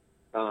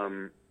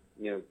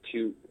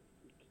 To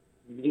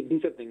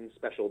do something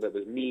special that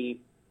was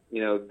me,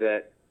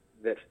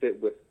 that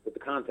fit with the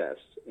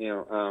contest,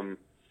 and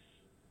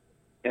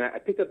I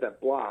picked up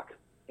that block,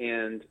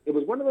 and it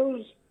was one of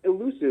those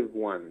elusive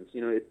ones.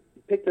 It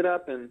picked it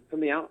up, and from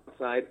the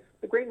outside,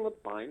 the grain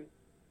looked fine.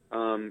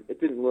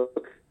 It didn't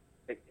look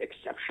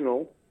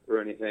exceptional or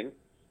anything.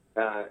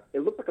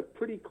 It looked like a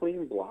pretty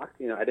clean block.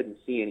 I didn't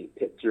see any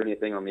pits or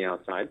anything on the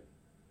outside,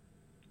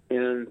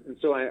 and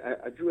so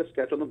I drew a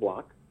sketch on the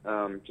block,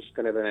 just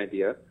kind of an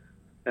idea,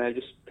 and I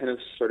just kind of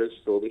started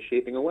slowly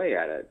shaping away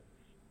at it.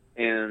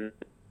 And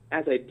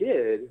as I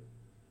did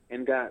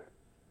and got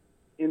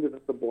into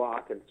the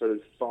block and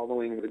started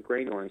following the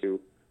grain going to,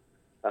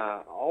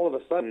 all of a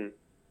sudden,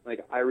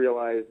 I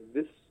realized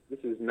this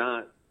is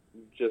not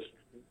just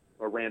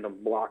a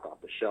random block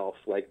off the shelf.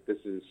 This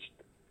is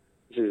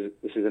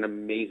an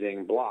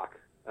amazing block,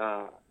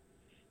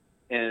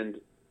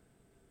 and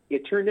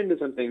it turned into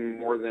something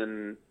more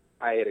than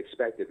I had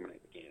expected when I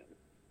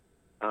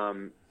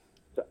began.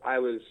 So I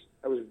was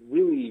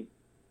really,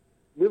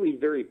 really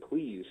very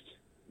pleased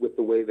with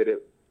the way that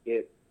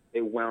it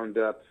wound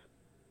up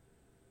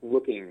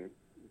looking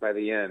by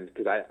the end,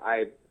 because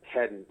I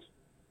hadn't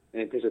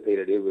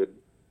anticipated it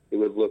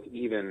would look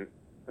even.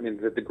 I mean,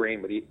 that the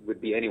grain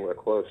would be anywhere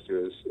close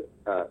to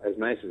as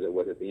nice as it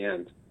was at the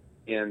end,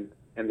 and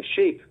the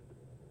shape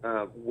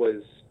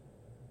was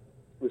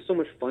so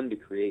much fun to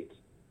create.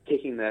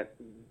 Taking that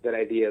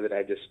idea that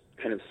I just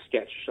kind of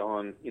sketched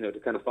on, to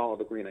kind of follow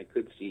the grain I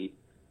could see,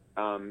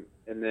 and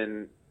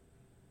then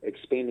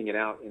expanding it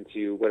out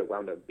into what it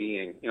wound up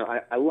being.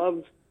 I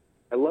love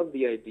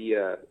the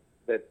idea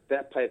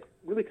that pipe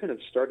really kind of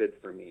started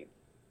for me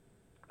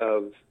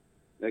of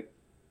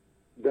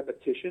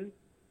repetition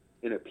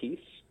in a piece.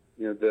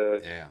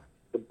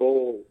 The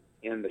bowl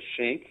and the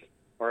shank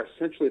are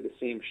essentially the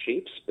same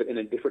shapes, but in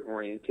a different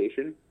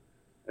orientation.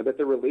 But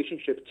the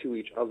relationship to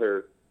each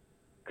other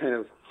kind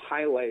of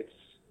highlights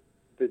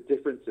the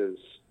differences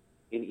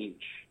in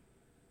each.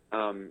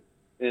 And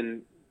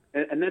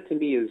that to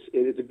me is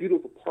a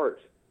beautiful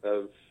part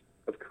of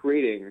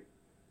creating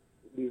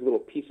these little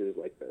pieces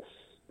like this.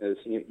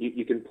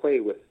 You can play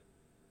with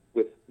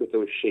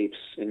those shapes,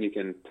 and you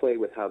can play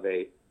with how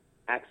they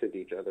hacks at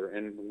each other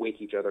and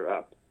wake each other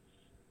up.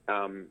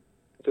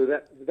 So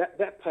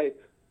that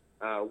pipe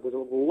was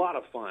a lot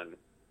of fun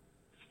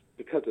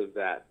because of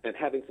that, and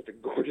having such a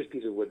gorgeous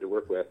piece of wood to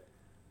work with.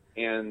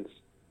 And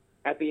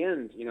at the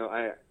end,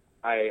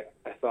 I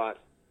thought,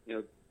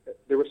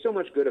 there was so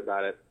much good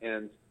about it.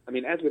 And I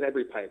mean, as with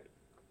every pipe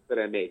that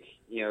I make,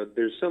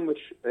 there's so much,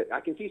 I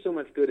can see so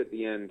much good at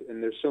the end,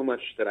 and there's so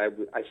much that I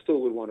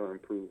still would want to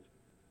improve.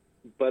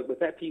 But with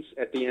that piece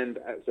at the end,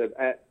 I said,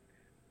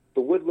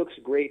 the wood looks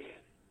great,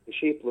 the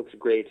shape looks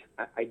great.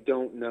 I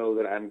don't know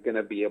that I'm going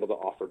to be able to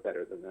offer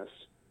better than this.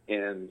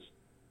 And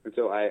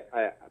so I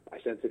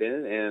sent it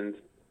in, and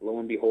lo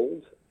and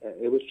behold,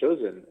 it was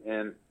chosen.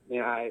 And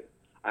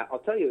I'll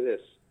tell you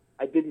this,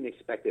 I didn't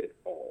expect it at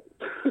all.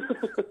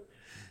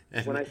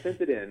 When I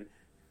sent it in,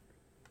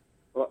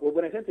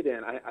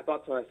 I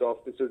thought to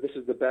myself, this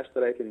is the best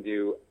that I can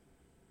do.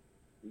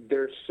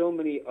 There's so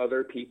many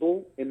other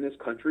people in this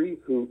country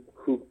who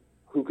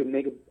could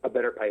make a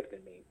better pipe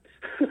than me.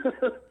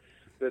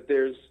 That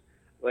there's,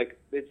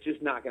 it's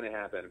just not going to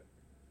happen.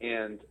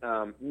 And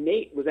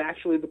Nate was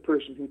actually the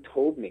person who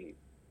told me.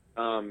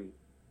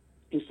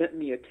 He sent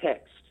me a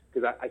text,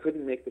 because I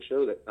couldn't make the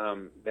show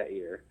that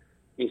year.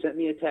 He sent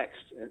me a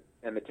text,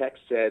 and the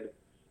text said,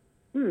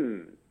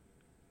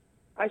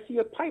 I see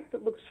a pipe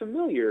that looks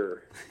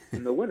familiar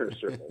in the winner's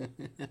circle.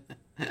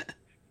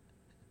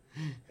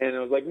 And I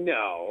was like,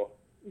 no,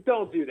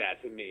 don't do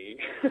that to me.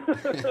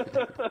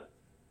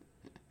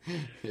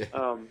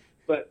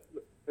 But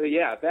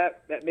yeah,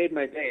 that made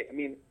my day. I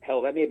mean,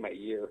 hell, that made my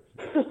year.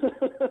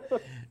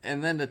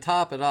 And then to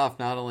top it off,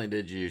 not only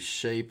did you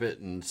shape it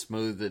and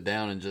smooth it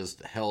down and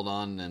just held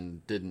on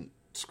and didn't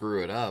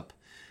screw it up,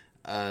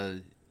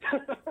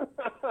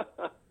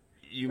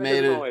 you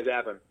made it. Always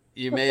happen.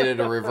 You made it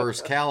a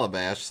reverse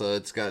calabash, so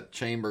it's got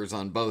chambers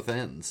on both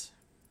ends.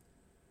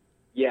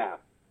 Yeah.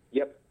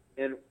 Yep.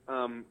 And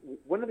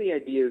one of the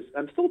ideas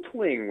I'm still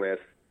toying with,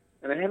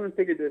 and I haven't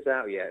figured this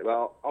out yet.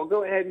 Well, I'll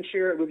go ahead and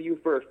share it with you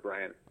first,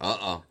 Brian.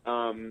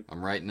 I'm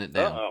writing it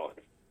down. All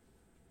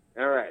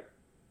right.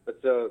 But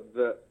so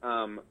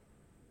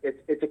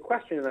it's a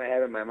question that I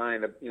have in my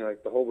mind. Of,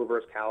 the whole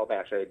reverse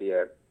calabash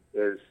idea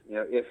is,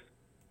 if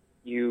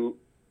you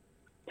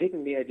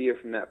taking the idea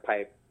from that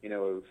pipe,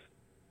 of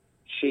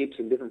shapes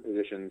and different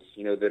positions,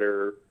 that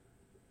are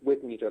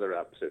waking each other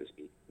up, so to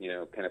speak,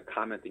 kind of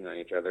commenting on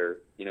each other,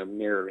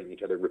 mirroring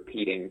each other,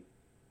 repeating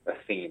a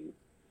theme.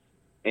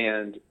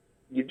 And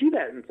you do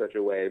that in such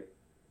a way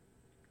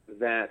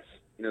that,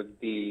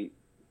 the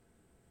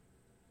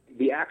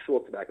actual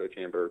tobacco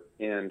chamber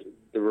and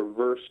the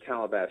reverse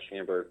calabash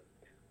chamber,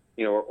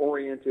 are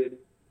oriented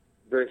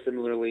very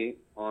similarly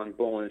on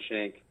bowl and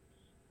shank,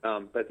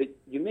 but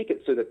you make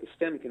it so that the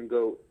stem can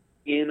go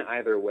in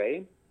either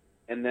way,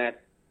 and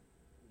that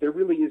there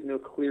really is no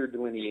clear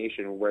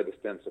delineation where the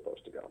stem's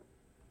supposed to go.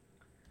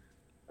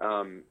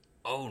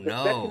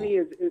 That to me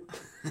is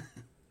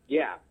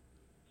yeah.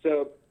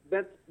 So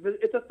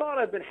it's a thought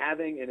I've been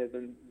having and has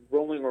been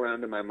rolling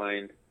around in my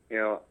mind.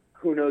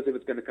 Who knows if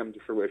it's going to come to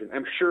fruition?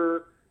 I'm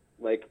sure,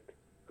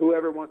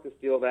 whoever wants to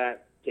steal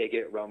that, take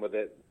it, run with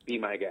it, be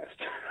my guest.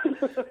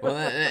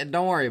 Well,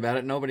 don't worry about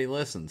it. Nobody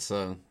listens,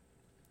 so.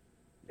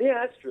 Yeah,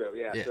 that's true.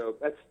 Yeah. So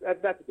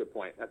that's a good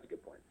point. That's a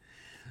good point.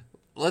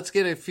 Let's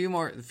get a few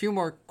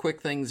more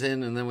quick things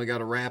in, and then we got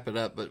to wrap it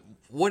up. But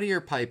what do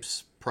your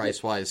pipes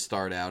price-wise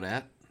start out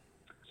at?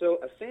 So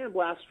a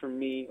sandblast for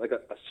me, like a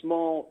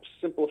small,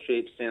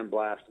 simple-shaped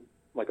sandblast,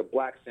 like a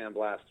black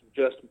sandblast,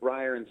 just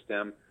briar and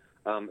stem,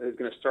 is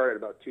going to start at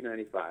about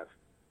 $295.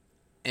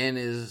 And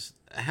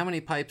how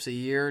many pipes a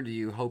year do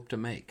you hope to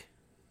make?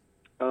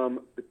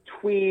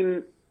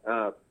 Between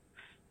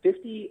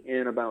 50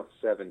 and about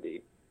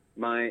 70.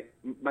 My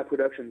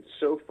production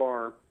so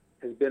far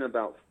has been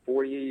about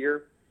 40 a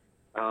year.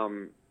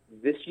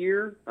 This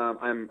year,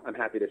 I'm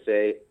happy to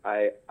say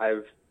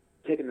I've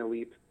taken the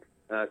leap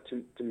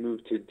to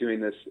move to doing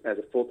this as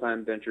a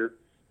full-time venture,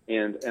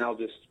 and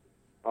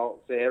I'll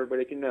say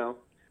everybody can know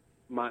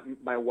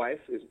my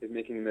wife is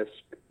making this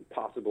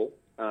possible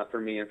for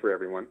me and for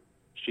everyone.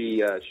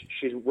 She's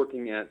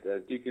working at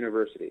Duke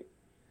University,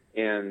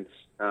 and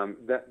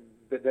that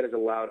has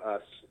allowed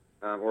us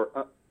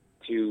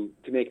to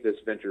make this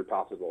venture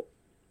possible.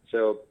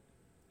 So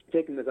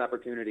taking this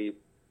opportunity,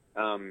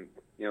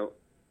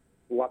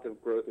 lots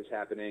of growth is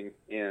happening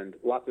and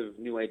lots of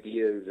new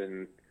ideas,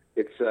 and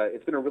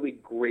it's been a really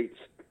great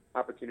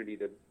opportunity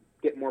to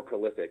get more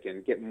prolific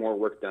and get more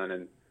work done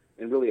and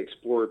really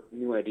explore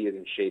new ideas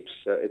and shapes.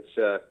 It's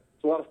a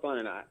lot of fun,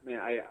 and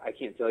I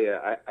can't tell you,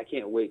 I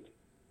can't wait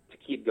to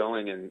keep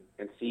going and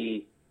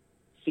see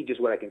just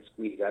what I can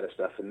squeeze out of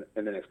stuff in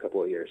the next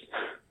couple of years.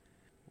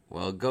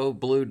 Well, go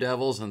Blue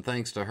Devils, and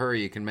thanks to her,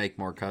 you can make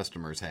more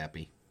customers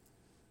happy.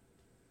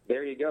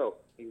 There you go.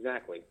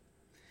 Exactly.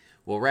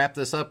 We'll wrap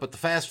this up with the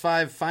Fast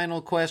 5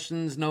 final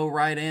questions. No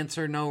right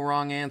answer, no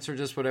wrong answer,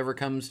 just whatever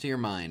comes to your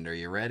mind. Are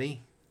you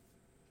ready?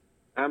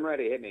 I'm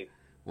ready. Hit me.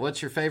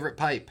 What's your favorite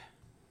pipe?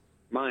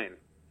 Mine.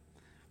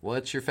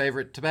 What's your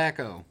favorite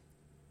tobacco?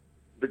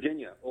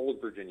 Virginia. Old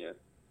Virginia.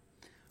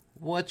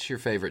 What's your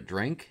favorite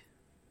drink?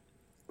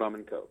 Rum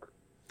and Coke.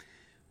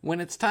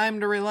 When it's time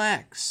to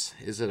relax,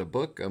 is it a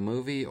book, a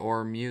movie,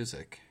 or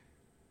music?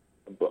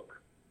 A book.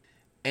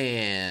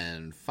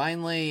 And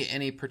finally,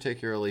 any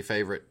particularly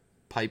favorite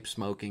pipe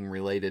smoking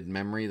related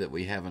memory that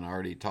we haven't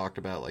already talked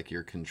about, like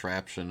your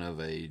contraption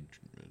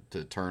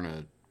to turn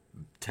a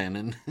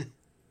tenon?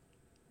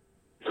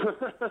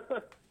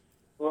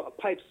 Well, a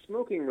pipe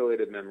smoking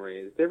related memory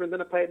is different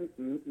than a pipe,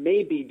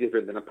 may be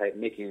different than a pipe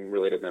making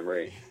related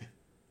memory.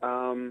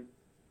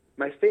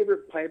 My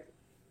favorite pipe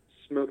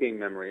smoking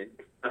memory,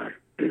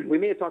 we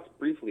may have talked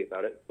briefly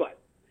about it, but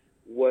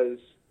was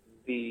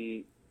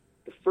the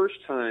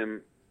first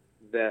time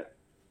that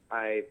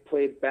I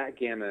played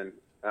backgammon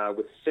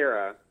with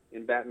Sarah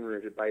in Baton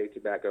Rouge at Bayou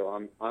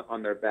Tobacco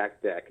on their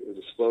back deck. It was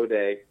a slow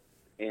day,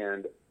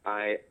 and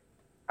I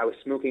was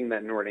smoking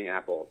that Nording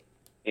apple,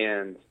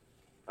 and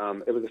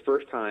it was the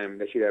first time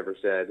that she'd ever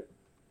said,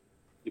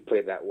 "You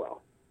played that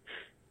well."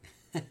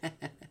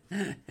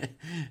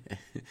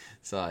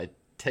 So I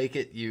take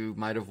it you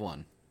might have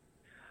won.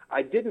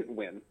 I didn't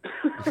win.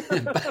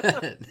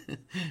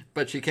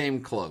 but you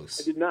came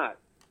close. I did not.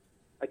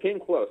 I came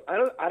close.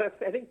 I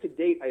think to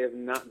date I have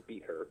not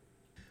beat her.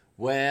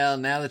 Well,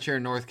 now that you're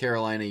in North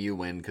Carolina, you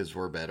win because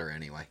we're better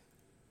anyway.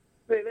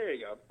 There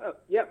you go. Oh,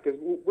 yeah, because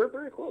we're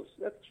very close.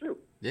 That's true.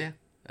 Yeah.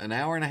 An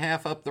hour and a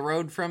half up the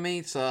road from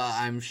me, so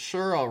I'm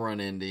sure I'll run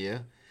into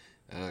you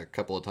a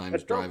couple of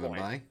times driving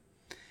by.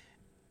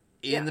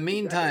 In the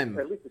meantime...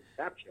 At least it's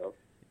a tap show.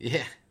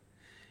 Yeah.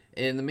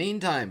 In the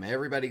meantime,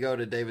 everybody go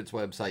to David's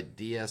website,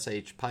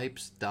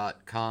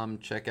 dshpipes.com.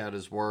 Check out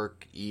his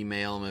work.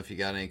 Email him if you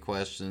got any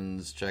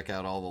questions. Check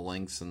out all the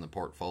links in the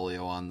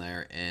portfolio on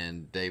there.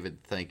 And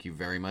David, thank you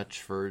very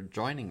much for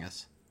joining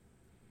us.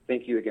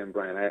 Thank you again,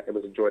 Brian. It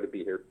was a joy to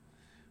be here.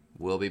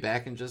 We'll be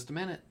back in just a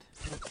minute.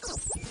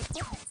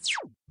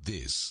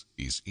 This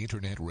is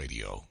Internet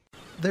Radio.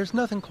 There's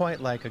nothing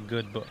quite like a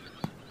good book.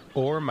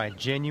 Or my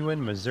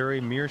genuine Missouri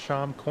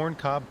Meerschaum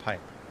corncob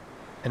pipe.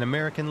 An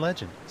American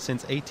legend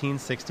since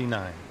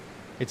 1869.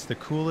 It's the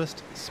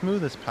coolest,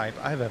 smoothest pipe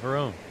I've ever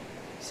owned.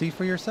 See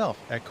for yourself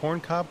at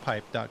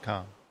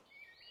corncobpipe.com.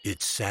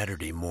 It's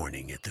Saturday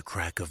morning at the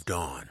crack of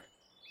dawn.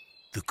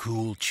 The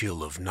cool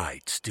chill of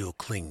night still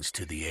clings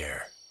to the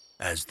air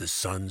as the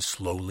sun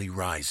slowly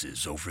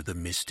rises over the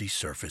misty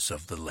surface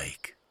of the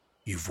lake.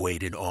 You've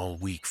waited all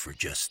week for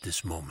just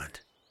this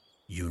moment.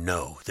 You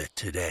know that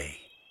today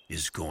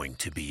is going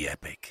to be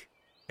epic.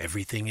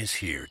 Everything is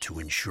here to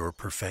ensure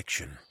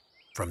perfection.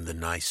 From the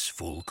nice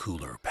full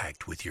cooler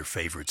packed with your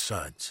favorite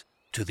suds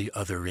to the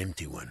other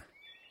empty one,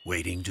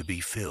 waiting to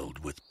be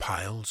filled with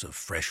piles of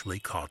freshly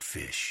caught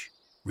fish.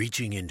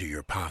 Reaching into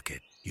your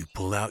pocket, you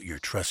pull out your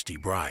trusty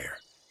briar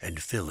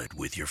and fill it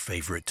with your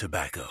favorite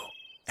tobacco,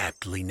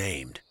 aptly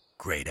named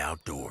Great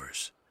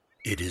Outdoors.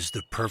 It is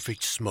the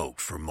perfect smoke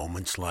for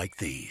moments like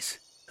these.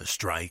 A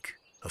strike,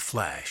 a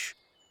flash,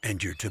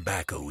 and your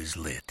tobacco is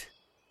lit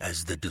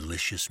as the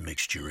delicious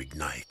mixture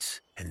ignites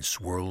and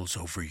swirls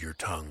over your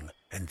tongue,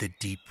 and the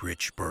deep,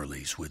 rich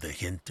burleys with a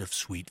hint of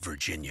sweet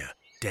Virginia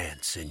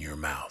dance in your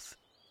mouth.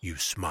 You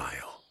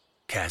smile.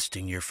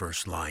 Casting your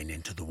first line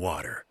into the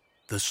water,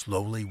 the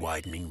slowly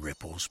widening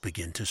ripples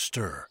begin to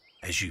stir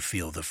as you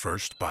feel the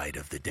first bite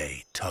of the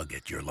day tug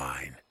at your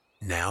line.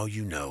 Now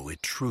you know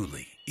it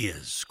truly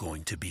is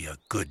going to be a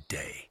good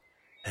day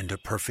and a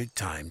perfect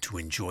time to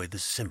enjoy the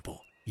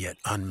simple yet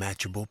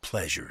unmatchable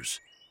pleasures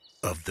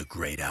of the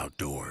great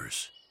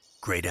outdoors.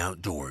 Great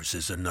Outdoors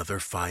is another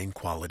fine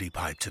quality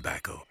pipe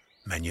tobacco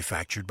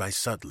manufactured by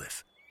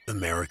Sudliff,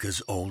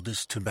 America's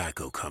oldest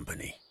tobacco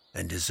company,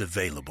 and is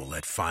available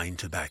at fine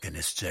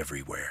tobacconists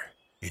everywhere.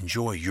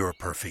 Enjoy your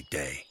perfect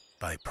day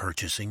by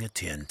purchasing a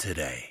tin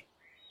today.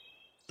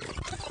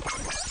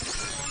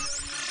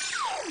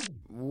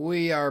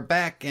 We are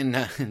back,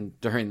 and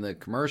during the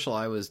commercial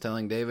I was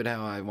telling David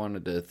how I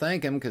wanted to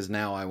thank him because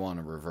now I want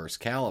a reverse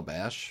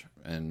calabash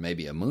and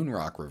maybe a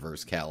Moonrock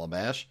reverse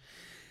calabash.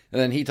 And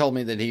then he told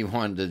me that he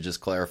wanted to just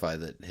clarify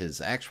that his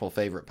actual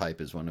favorite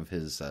pipe is one of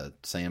his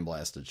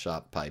sandblasted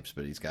shop pipes,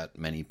 but he's got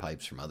many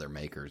pipes from other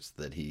makers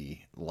that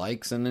he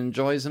likes and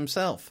enjoys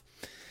himself.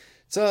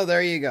 So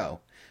there you go.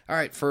 All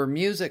right, for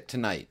music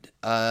tonight,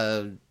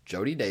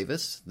 Jody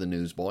Davis, the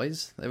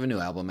Newsboys, they have a new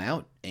album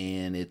out,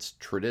 and it's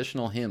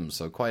traditional hymns,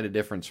 so quite a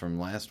difference from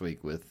last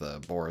week with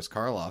Boris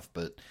Karloff,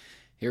 but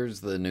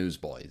here's the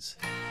Newsboys.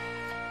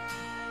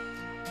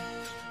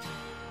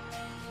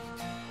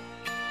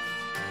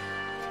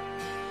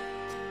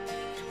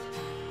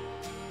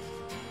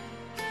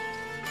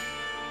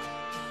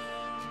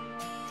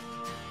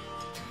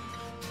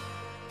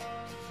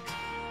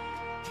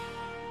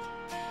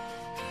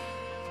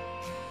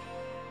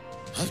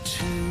 Up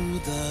to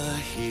the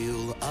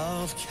hill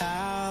of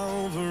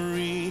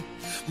Calvary,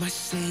 my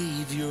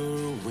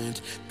Savior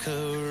went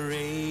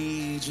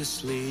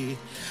courageously,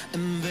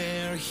 and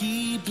there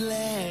he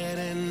bled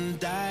and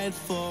died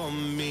for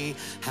me.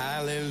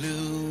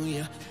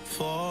 Hallelujah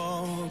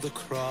for the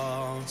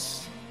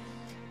cross.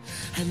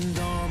 And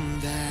on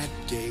that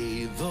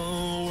day the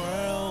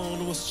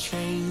world was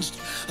changed.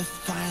 A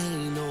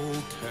final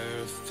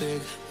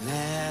perfect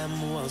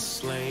Lamb was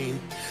slain.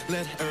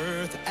 Let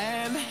earth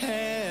and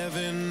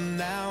heaven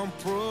now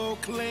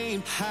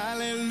proclaim,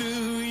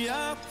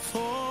 hallelujah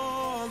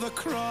for the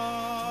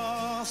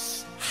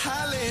cross.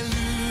 Hallelujah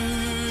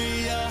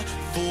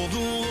for the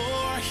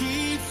war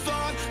he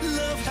fought.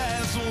 Love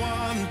has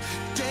won,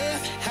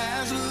 death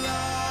has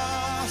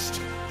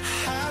lost.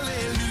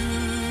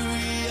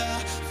 Hallelujah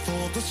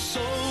for the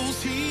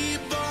souls he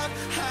bought.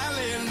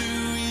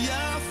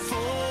 Hallelujah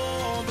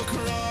for the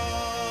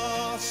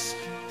cross.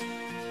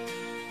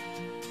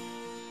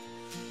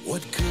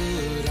 What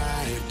good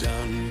I've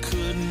done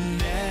could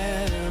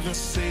never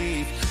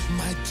save.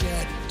 My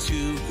debt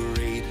too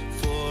great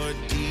for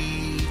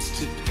deeds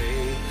to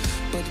pay.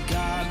 But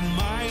God,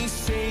 my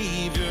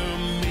Savior,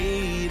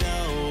 made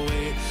a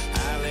way.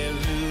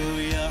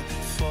 Hallelujah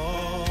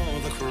for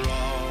the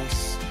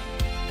cross.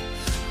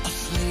 A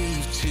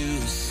slave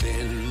to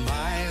sin,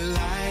 my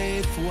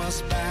life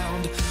was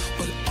bound,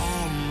 but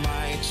all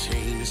my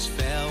chains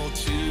fell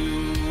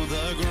to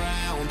the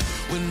ground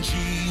when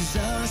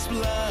Jesus'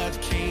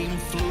 blood came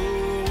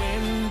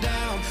flowing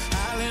down.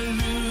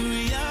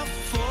 Hallelujah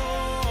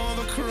for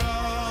the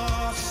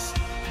cross.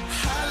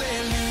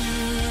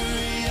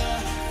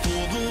 Hallelujah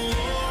for the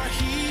war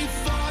he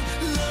fought.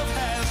 Love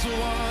has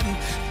won,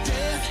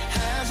 death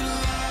has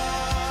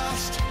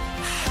lost.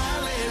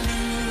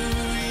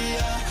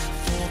 Hallelujah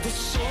for the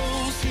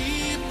souls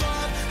he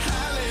bought.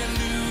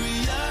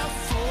 Hallelujah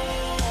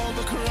for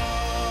the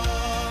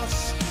cross.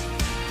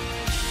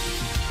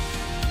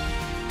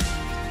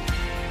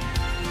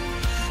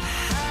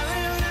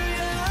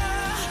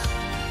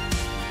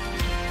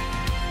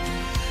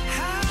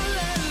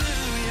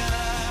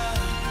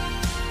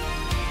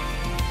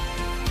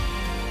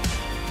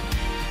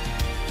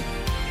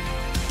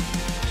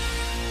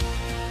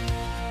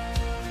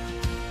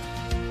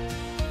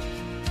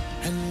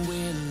 And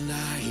when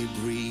I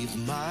breathe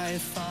my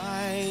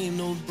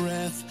final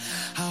breath,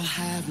 I'll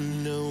have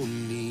no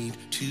need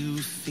to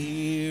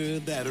fear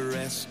that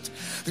rest.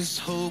 This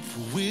hope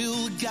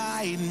will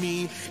guide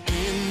me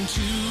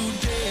into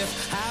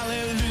death.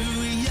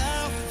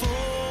 Hallelujah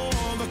for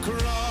the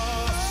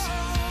cross.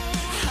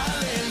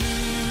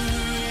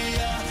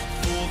 Hallelujah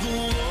for the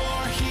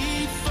war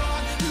he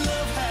fought.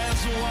 Love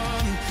has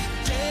won,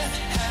 death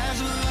has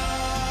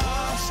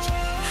lost.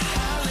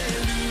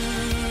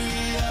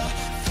 Hallelujah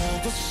for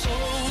the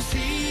souls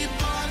he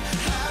bought.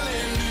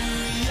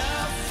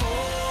 Hallelujah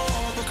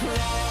for the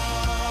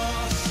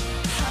cross.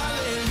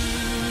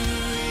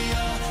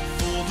 Hallelujah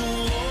for the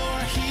war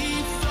he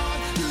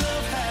fought.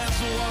 Love has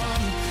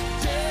won,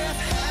 death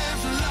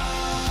has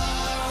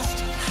lost.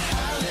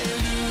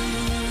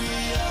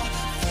 Hallelujah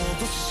for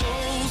the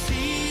souls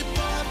he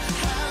bought.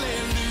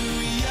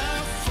 Hallelujah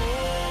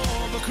for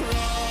the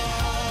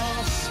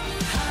cross.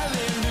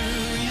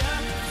 Hallelujah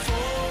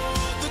for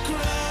the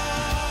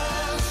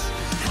cross.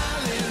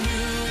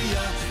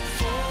 Hallelujah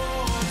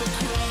for the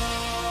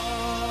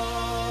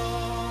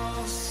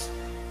cross.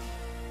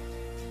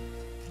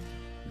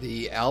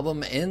 The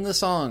album and the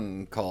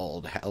song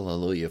called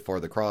Hallelujah for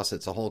the Cross.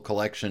 It's a whole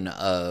collection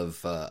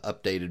of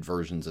updated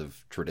versions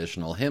of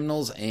traditional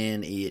hymnals,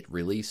 and it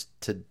released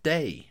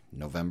today,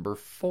 November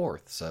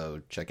 4th.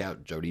 So check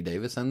out Jody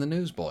Davis and the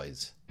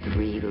Newsboys.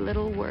 3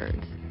 little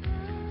words.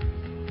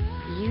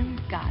 You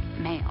got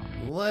mail.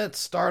 Let's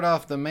start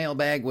off the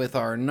mailbag with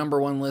our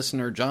number one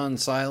listener, John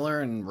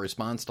Seiler. In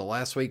response to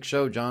last week's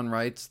show, John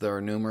writes, there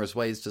are numerous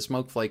ways to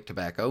smoke flake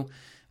tobacco.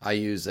 I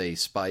use a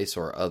spice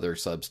or other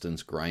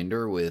substance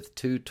grinder with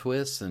 2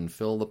 twists and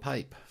fill the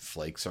pipe.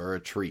 Flakes are a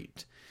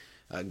treat.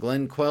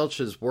 Glenn Quelch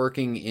is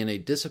working in a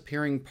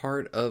disappearing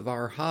part of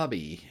our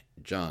hobby,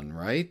 John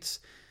writes.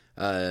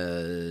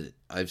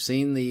 I've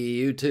seen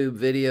the YouTube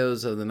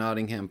videos of the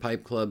Nottingham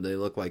Pipe Club. They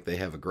look like they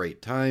have a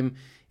great time.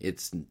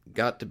 It's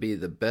got to be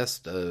the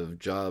best of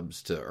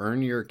jobs to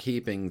earn your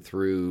keeping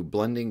through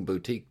blending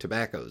boutique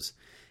tobaccos.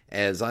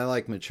 As I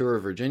like mature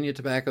Virginia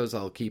tobaccos,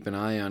 I'll keep an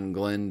eye on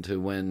Glenn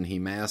to when he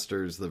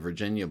masters the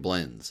Virginia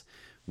blends.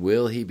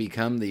 Will he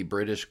become the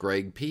British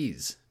Greg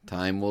Pease?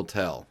 Time will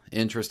tell.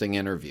 Interesting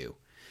interview.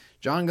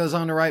 John goes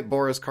on to write,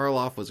 Boris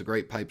Karloff was a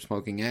great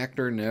pipe-smoking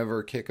actor.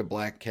 Never kick a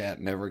black cat,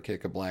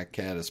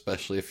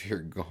 especially if you're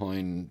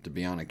going to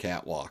be on a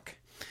catwalk.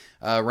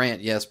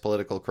 Rant, yes,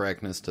 political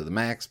correctness to the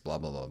max, blah,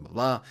 blah, blah, blah,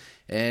 blah.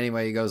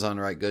 Anyway, he goes on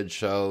to write, good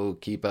show.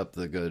 Keep up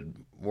the good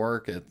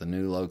work at the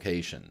new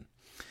location.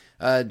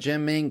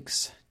 Jim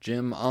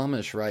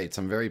Amish writes,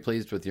 I'm very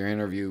pleased with your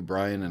interview,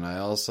 Brian, and I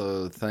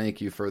also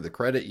thank you for the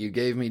credit you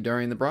gave me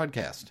during the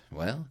broadcast.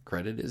 Well,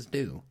 credit is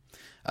due.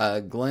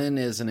 Glenn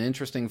is an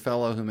interesting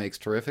fellow who makes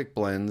terrific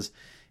blends,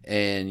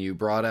 and you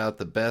brought out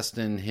the best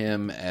in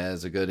him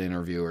as a good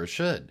interviewer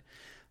should.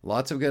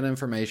 Lots of good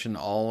information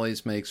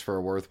always makes for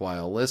a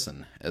worthwhile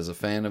listen. As a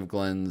fan of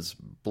Glenn's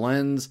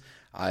blends,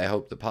 I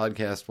hope the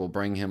podcast will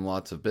bring him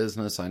lots of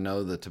business. I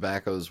know the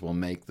tobaccos will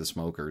make the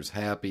smokers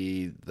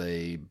happy.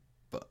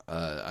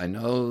 I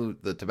know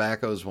the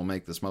tobaccos will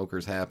make the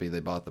smokers happy. They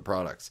bought the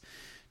products.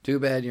 Too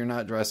bad you're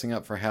not dressing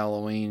up for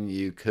Halloween.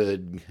 You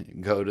could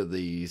go to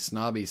the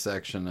snobby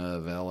section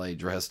of LA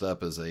dressed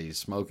up as a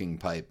smoking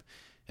pipe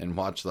and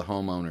watch the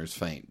homeowners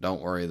faint.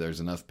 Don't worry, there's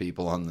enough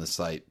people on this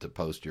site to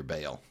post your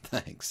bail.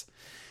 Thanks.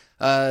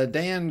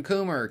 Dan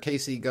Coomer,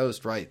 KC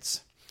Ghost,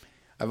 writes,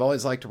 I've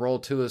always liked to roll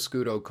 2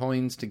 Escudo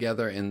coins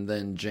together and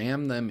then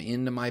jam them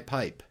into my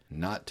pipe.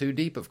 Not too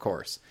deep, of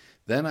course.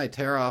 Then I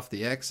tear off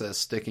the excess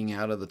sticking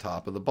out of the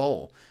top of the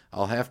bowl.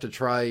 I'll have to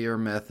try your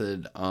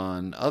method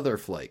on other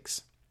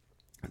flakes.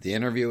 The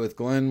interview with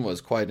Glenn was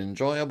quite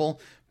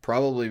enjoyable,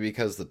 probably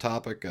because the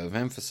topic of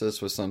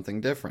emphasis was something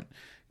different.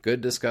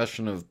 Good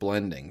discussion of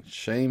blending.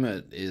 Shame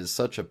it is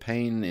such a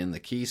pain in the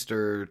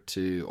keister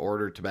to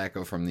order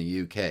tobacco from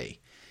the UK.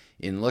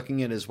 In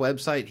looking at his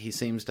website, he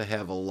seems to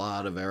have a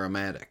lot of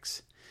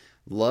aromatics.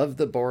 Loved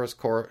the Boris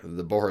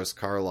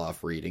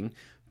Karloff reading.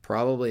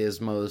 Probably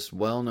his most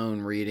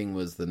well-known reading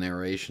was the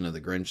narration of The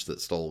Grinch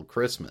That Stole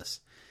Christmas.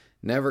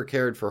 Never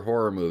cared for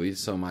horror movies,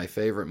 so my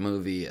favorite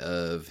movie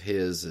of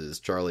his is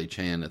Charlie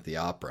Chan at the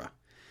Opera.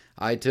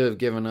 I, too, have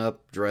given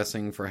up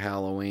dressing for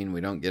Halloween. We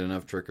don't get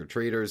enough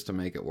trick-or-treaters to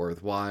make it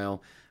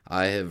worthwhile.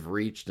 I have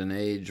reached an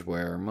age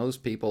where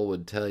most people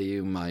would tell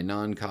you my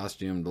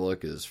non-costumed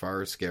look is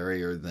far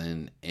scarier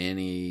than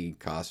any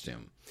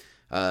costume.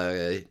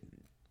 Dan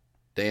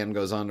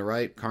goes on to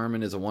write,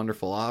 Carmen is a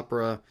wonderful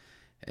opera,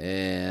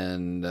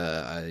 and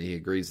he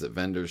agrees that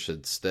vendors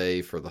should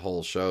stay for the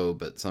whole show,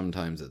 but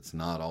sometimes it's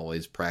not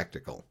always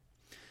practical.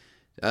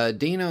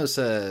 Dino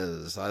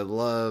says, I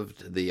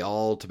loved the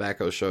all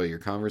tobacco show. Your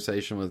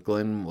conversation with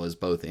Glenn was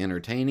both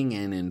entertaining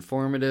and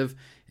informative,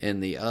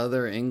 and the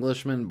other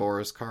Englishman,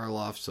 Boris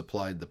Karloff,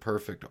 supplied the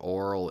perfect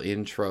oral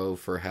intro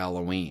for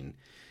Halloween.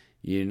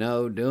 You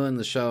know, doing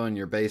the show in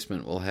your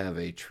basement will have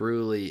a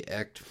truly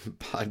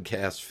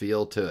podcast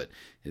feel to it.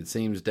 It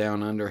seems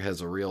Down Under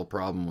has a real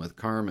problem with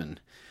Carmen.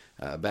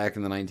 Back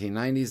in the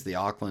 1990s, the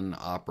Auckland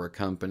Opera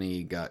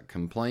Company got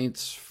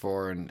complaints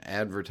for an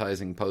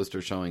advertising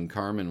poster showing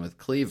Carmen with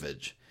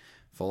cleavage.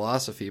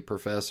 Philosophy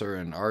professor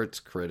and arts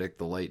critic,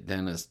 the late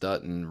Dennis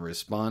Dutton,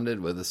 responded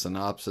with a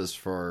synopsis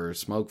for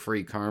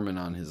Smoke-Free Carmen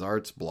on his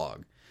arts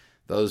blog.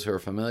 Those who are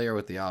familiar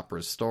with the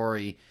opera's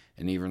story,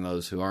 and even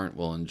those who aren't,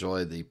 will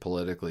enjoy the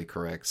politically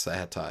correct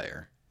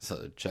satire.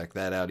 So check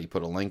that out. He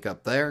put a link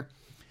up there.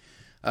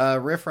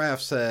 Riff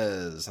Raff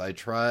says, the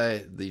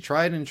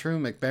tried and true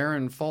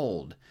McBaron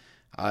fold.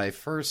 I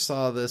first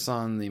saw this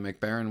on the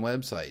McBaron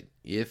website.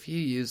 If you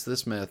use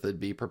this method,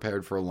 be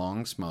prepared for a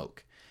long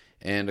smoke.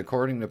 And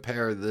according to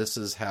Pear, this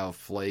is how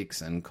flakes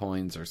and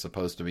coins are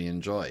supposed to be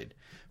enjoyed.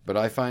 But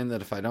I find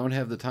that if I don't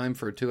have the time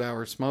for a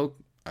 2-hour smoke,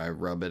 I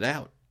rub it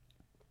out.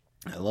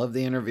 I love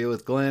the interview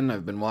with Glenn.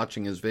 I've been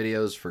watching his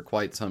videos for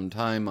quite some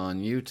time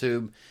on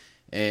YouTube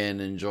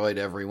and enjoyed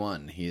every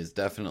one. He is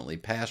definitely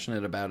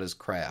passionate about his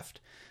craft.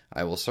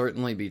 I will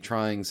certainly be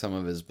trying some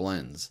of his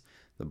blends.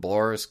 The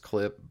Boris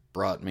clip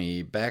brought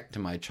me back to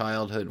my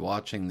childhood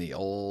watching the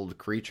old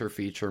creature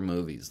feature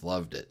movies.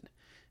 Loved it.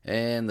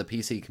 And the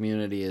PC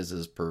community is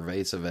as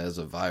pervasive as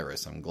a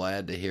virus. I'm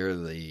glad to hear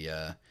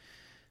the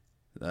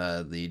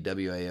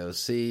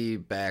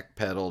WAOC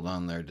backpedaled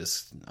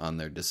on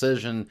their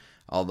decision,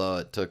 although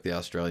it took the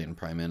Australian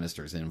Prime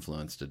Minister's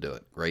influence to do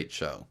it. Great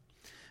show.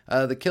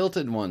 The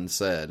Kilted One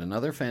said,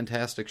 another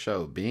fantastic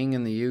show. Being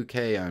in the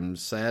UK, I'm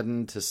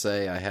saddened to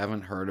say I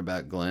haven't heard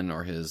about Glenn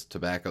or his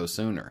tobacco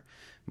sooner.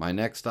 My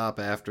next stop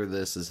after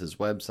this is his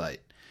website.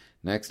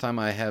 Next time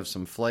I have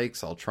some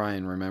flakes, I'll try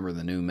and remember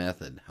the new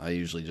method. I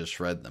usually just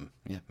shred them.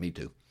 Yeah, me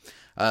too.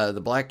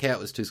 The Black Cat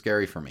was too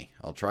scary for me.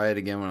 I'll try it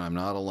again when I'm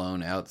not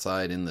alone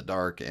outside in the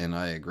dark, and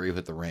I agree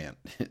with the rant.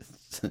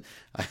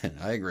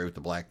 I agree with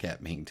the Black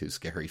Cat being too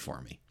scary for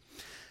me.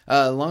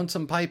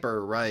 Lonesome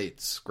Piper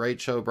writes,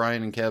 great show,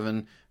 Brian and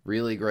Kevin.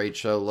 Really great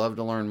show. Love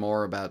to learn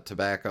more about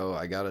tobacco.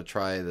 I gotta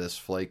try this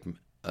flake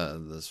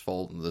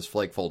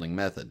folding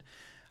method.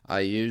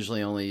 I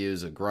usually only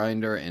use a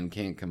grinder and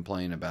can't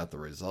complain about the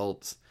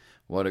results.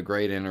 What a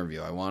great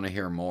interview. I want to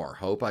hear more.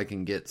 Hope I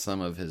can get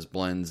some of his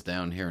blends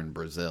down here in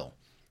Brazil.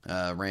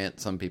 Rant,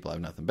 some people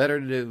have nothing better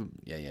to do.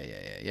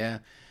 Yeah.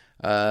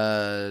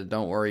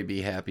 Don't worry,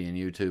 be happy in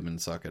YouTube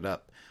and suck it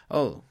up.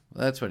 Oh,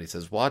 that's what he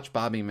says. Watch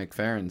Bobby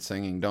McFerrin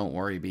singing Don't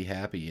Worry, Be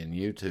Happy in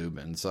YouTube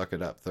and suck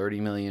it up.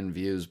 30 million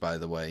views, by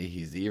the way.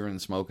 He's even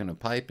smoking a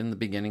pipe in the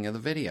beginning of the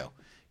video.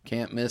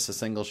 Can't miss a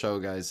single show,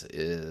 guys.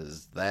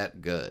 Is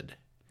that good?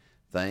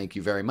 Thank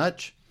you very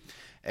much.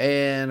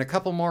 And a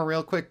couple more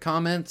real quick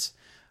comments.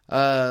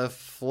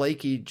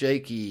 Flaky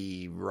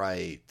Jakey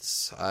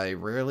writes, I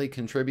rarely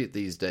contribute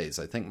these days.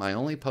 I think my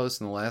only posts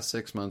in the last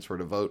 6 months were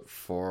to vote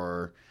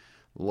for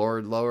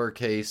Lord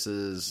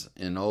Lowercase's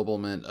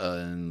ennoblement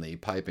in the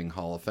Piping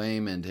Hall of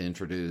Fame and to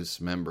introduce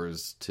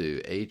members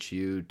to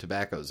HU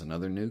Tobaccos,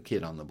 another new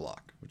kid on the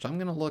block, which I'm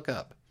going to look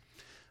up.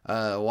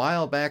 A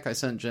while back, I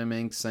sent Jim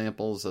Inc.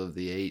 samples of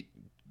the 8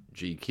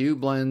 GQ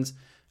blends.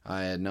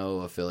 I had no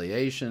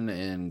affiliation,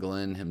 and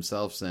Glenn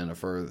himself sent a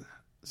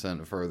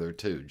further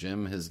too.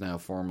 Jim has now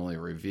formally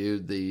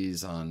reviewed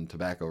these on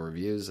Tobacco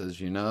Reviews.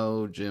 As you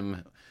know,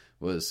 Jim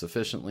was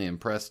sufficiently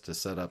impressed to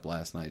set up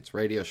last night's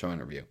radio show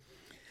interview.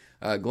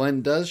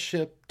 Glenn does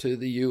ship to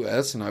the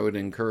U.S., and I would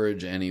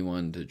encourage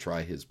anyone to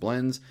try his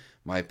blends.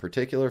 My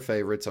particular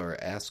favorites are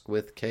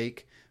Asquith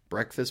Cake,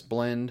 Breakfast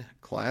Blend,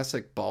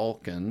 Classic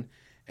Balkan,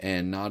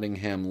 and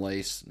Nottingham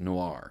Lace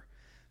Noir.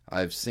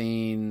 I've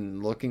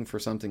seen looking for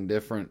something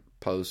different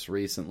posts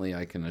recently.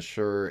 I can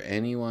assure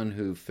anyone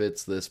who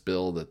fits this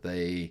bill that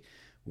they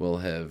will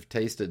have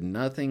tasted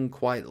nothing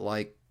quite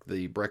like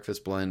the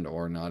Breakfast Blend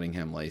or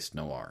Nottingham Lace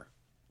Noir.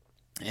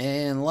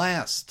 And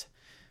last,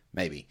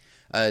 maybe,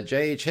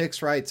 J.H.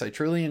 Hicks writes, I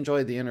truly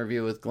enjoyed the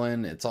interview with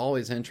Glenn. It's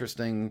always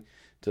interesting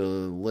to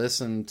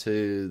listen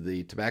to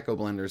the tobacco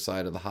blender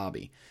side of the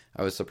hobby.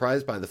 I was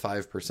surprised by the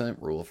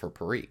 5% rule for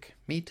Perique.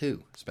 Me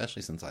too,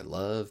 especially since I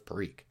love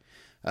Perique.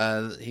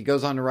 He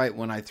goes on to write,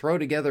 when I throw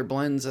together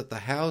blends at the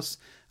house,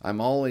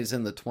 I'm always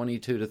in the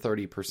 22 to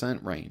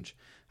 30% range.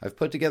 I've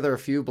put together a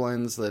few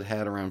blends that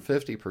had around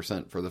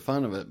 50% for the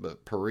fun of it,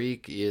 but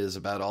Perique is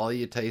about all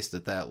you taste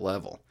at that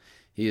level.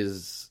 He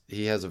has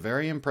a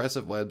very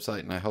impressive website,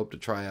 and I hope to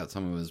try out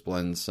some of his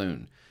blends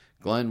soon.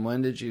 Glenn,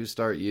 when did you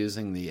start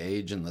using the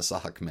age in the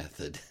sock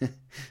method?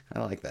 I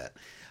like that.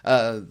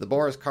 The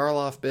Boris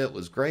Karloff bit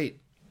was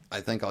great.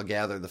 I think I'll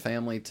gather the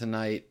family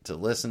tonight to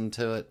listen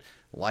to it.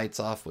 Lights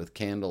off with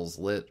candles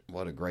lit.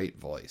 What a great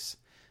voice.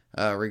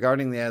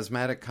 Regarding the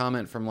asthmatic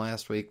comment from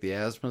last week, the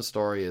asthma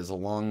story is a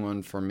long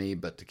one for me,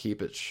 but to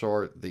keep it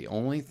short, the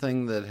only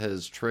thing that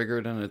has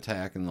triggered an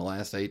attack in the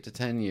last 8 to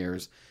 10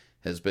 years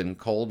has been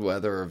cold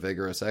weather or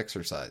vigorous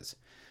exercise.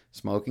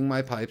 Smoking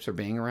my pipes or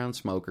being around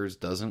smokers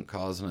doesn't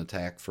cause an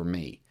attack for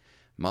me.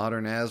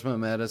 Modern asthma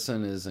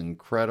medicine is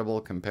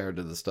incredible compared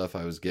to the stuff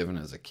I was given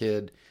as a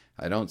kid.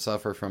 I don't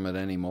suffer from it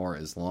anymore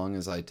as long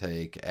as I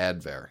take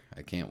Advair.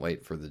 I can't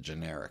wait for the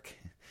generic.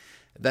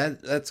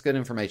 That's good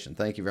information.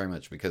 Thank you very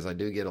much, because I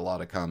do get a lot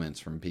of comments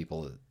from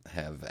people that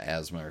have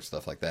asthma or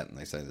stuff like that, and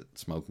they say that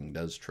smoking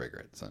does trigger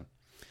it. So,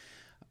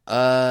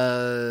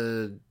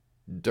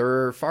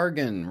 Der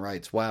Fargan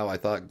writes, wow, I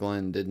thought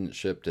Glenn didn't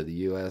ship to the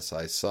U.S.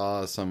 I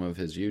saw some of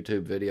his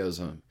YouTube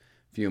videos a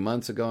few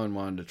months ago and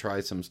wanted to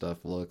try some stuff.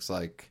 Looks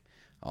like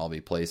I'll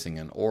be placing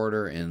an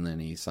order, and then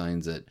he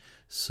signs it,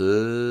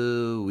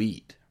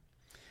 sweet.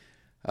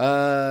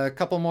 A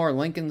couple more.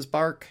 Lincoln's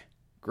Bark.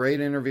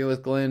 Great interview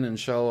with Glenn and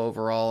show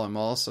overall. I'm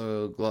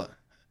also glad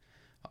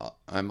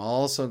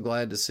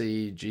to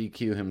see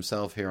GQ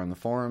himself here on the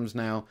forums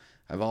now.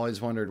 I've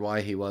always wondered why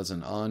he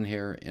wasn't on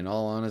here. In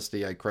all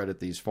honesty, I credit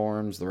these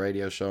forums, the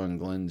radio show, and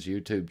Glenn's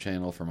YouTube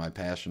channel for my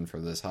passion for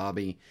this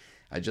hobby.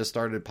 I just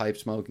started pipe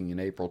smoking in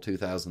April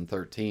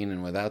 2013,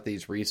 and without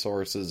these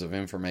resources of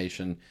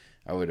information,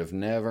 I would have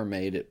never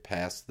made it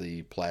past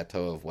the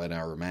plateau of wet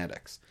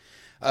aromatics.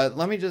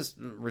 Let me just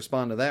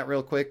respond to that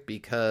real quick,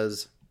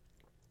 because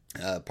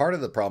part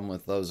of the problem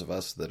with those of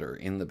us that are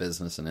in the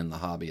business and in the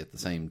hobby at the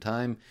same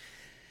time,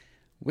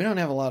 we don't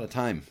have a lot of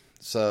time.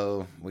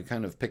 So we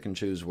kind of pick and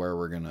choose where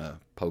we're going to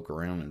poke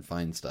around and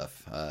find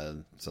stuff.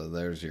 So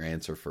there's your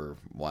answer for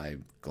why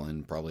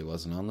Glenn probably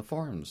wasn't on the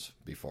forums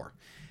before.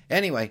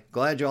 Anyway,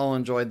 glad you all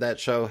enjoyed that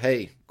show.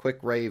 Hey, quick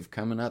rave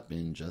coming up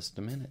in just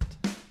a minute.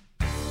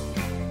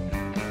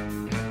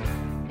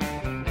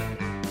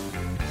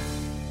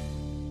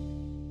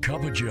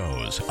 Cup of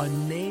Joe's, a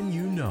name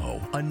you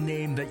know, a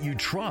name that you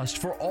trust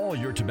for all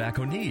your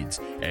tobacco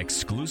needs.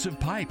 Exclusive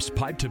pipes,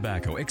 pipe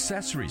tobacco,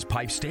 accessories,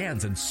 pipe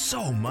stands, and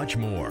so much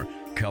more.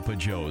 Cup of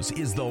Joe's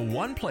is the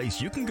one place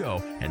you can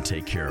go and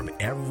take care of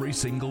every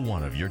single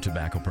one of your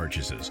tobacco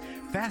purchases.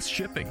 Fast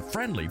shipping,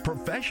 friendly,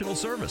 professional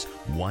service.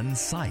 One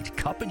site,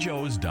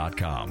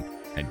 cupofjoes.com.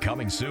 And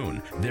coming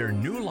soon, their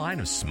new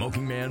line of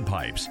Smoking Man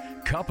pipes,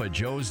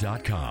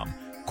 cupofjoes.com.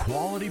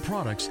 Quality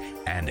products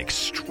and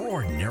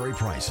extraordinary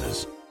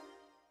prices.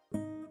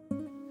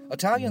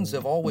 Italians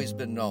have always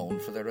been known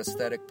for their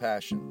aesthetic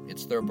passion.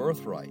 It's their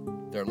birthright,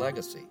 their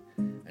legacy.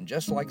 And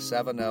just like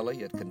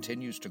Savinelli, it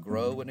continues to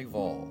grow and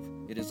evolve.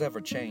 It is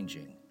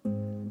ever-changing.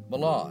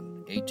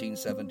 Milan,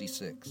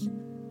 1876.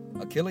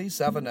 Achille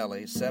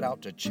Savinelli set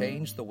out to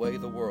change the way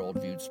the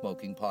world viewed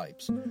smoking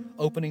pipes,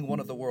 opening one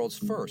of the world's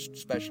first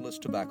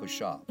specialist tobacco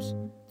shops.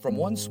 From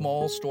one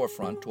small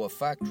storefront to a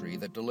factory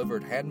that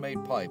delivered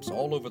handmade pipes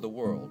all over the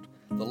world,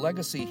 the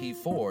legacy he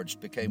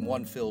forged became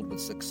one filled with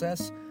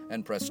success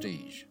and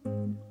prestige.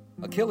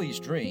 Achilles'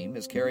 dream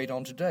is carried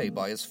on today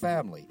by his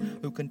family,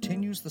 who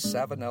continues the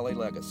Savinelli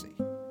legacy.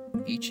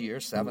 Each year,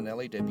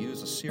 Savinelli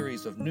debuts a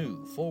series of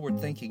new,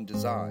 forward-thinking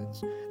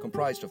designs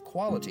comprised of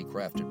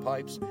quality-crafted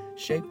pipes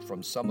shaped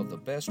from some of the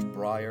best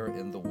briar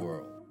in the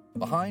world.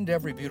 Behind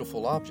every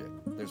beautiful object,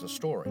 there's a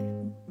story.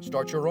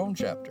 Start your own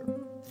chapter.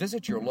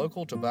 Visit your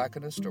local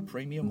tobacconist or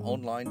premium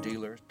online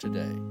dealer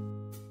today.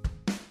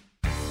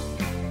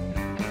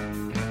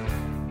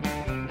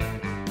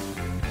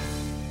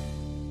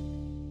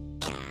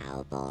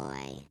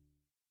 Cowboy.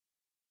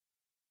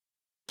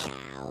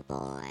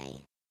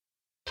 Cowboy.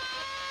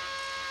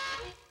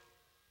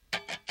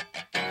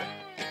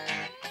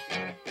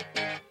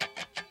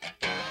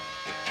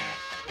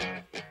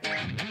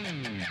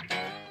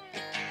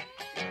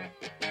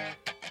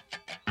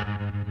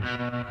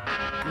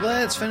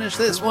 Let's finish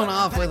this one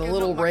off with a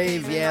little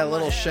rave, a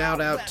little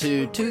shout out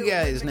to two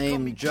guys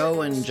named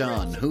Joe and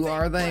John. Who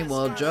are they?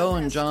 Well, Joe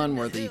and John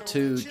were the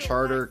two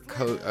charter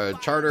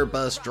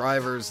bus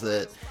drivers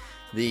that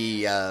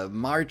the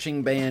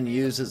marching band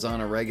uses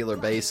on a regular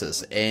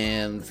basis.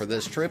 And for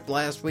this trip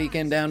last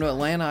weekend down to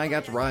Atlanta, I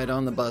got to ride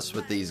on the bus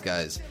with these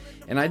guys.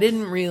 And I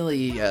didn't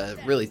really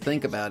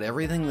think about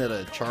everything that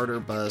a charter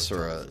bus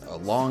or a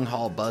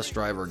long-haul bus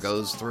driver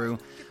goes through.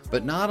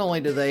 But not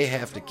only do they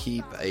have to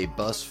keep a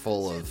bus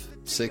full of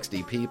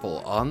 60 people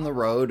on the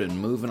road and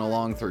moving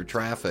along through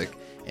traffic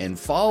and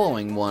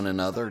following one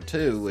another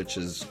too, which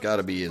has got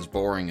to be as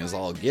boring as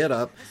all get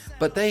up,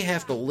 but they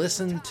have to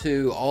listen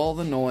to all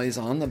the noise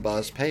on the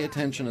bus, pay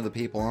attention to the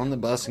people on the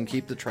bus, and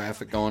keep the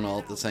traffic going all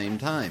at the same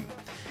time.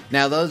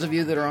 Now, those of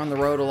you that are on the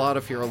road a lot,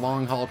 if you're a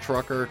long-haul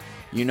trucker,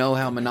 you know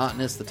how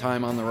monotonous the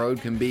time on the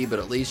road can be, but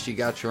at least you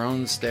got your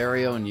own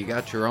stereo and you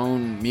got your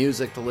own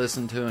music to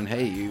listen to, and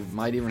hey, you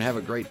might even have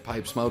a great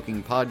pipe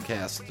smoking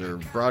podcast or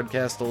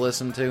broadcast to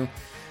listen to.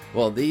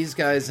 Well, these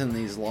guys in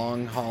these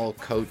long-haul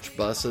coach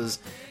buses,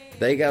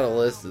 they gotta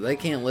listen. They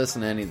can't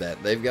listen to any of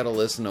that. They've got to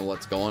listen to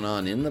what's going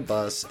on in the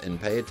bus and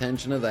pay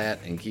attention to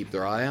that and keep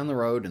their eye on the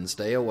road and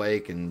stay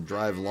awake and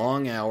drive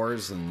long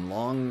hours and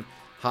long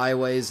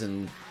highways.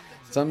 And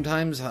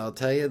sometimes, I'll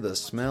tell you, the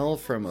smell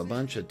from a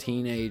bunch of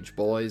teenage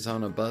boys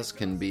on a bus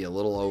can be a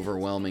little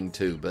overwhelming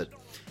too. But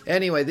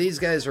anyway, these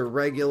guys are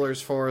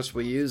regulars for us.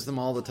 We use them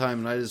all the time,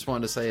 and I just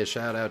want to say a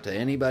shout out to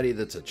anybody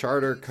that's a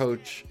charter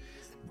coach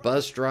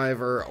bus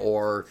driver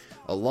or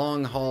a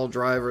long-haul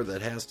driver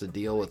that has to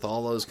deal with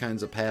all those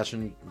kinds of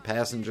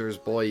passengers.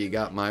 Boy, you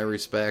got my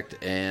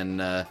respect and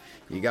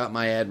you got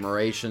my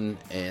admiration,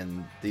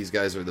 and these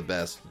guys are the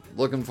best.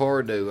 Looking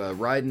forward to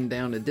riding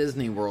down to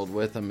Disney World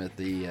with them at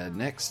the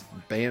next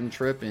band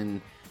trip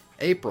in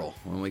April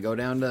when we go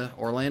down to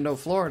Orlando,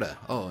 Florida.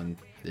 Oh, and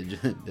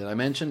did I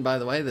mention, by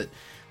the way, that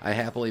I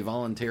happily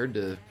volunteered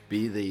to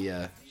be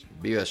a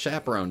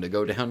chaperone to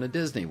go down to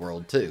Disney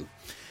World too.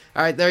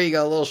 All right, there you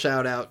go. A little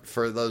shout out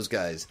for those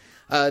guys.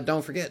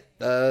 Don't forget,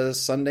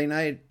 Sunday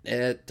night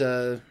at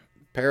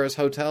Paris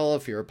Hotel.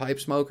 If you're a pipe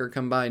smoker,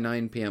 come by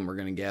 9 p.m. We're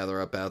going to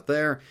gather up out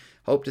there.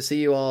 Hope to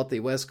see you all at the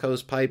West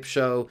Coast Pipe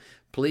Show.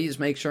 Please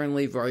make sure and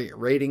leave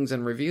ratings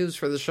and reviews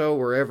for the show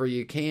wherever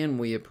you can.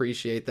 We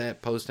appreciate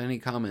that. Post any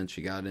comments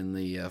you got in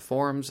the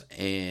forums,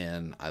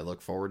 and I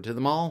look forward to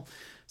them all.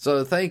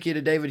 So thank you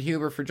to David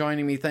Huber for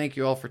joining me. Thank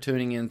you all for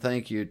tuning in.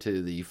 Thank you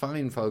to the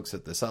fine folks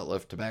at the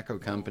Sutliff Tobacco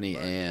Company.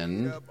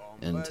 And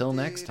until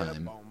next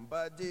time.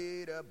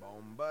 Happy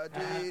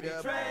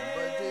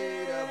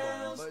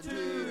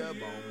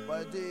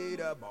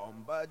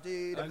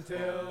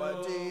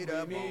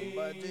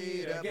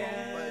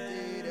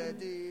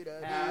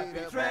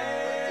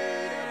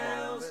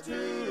trails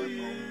to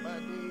you.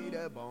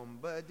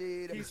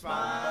 Keep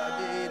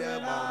smiling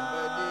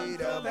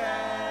until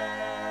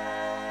then.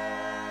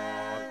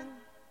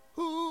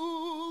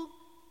 Who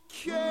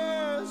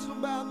cares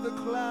about the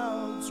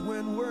clouds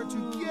when we're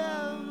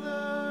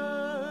together?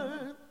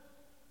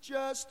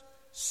 Just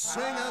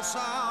sing a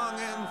song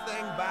and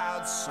think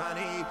about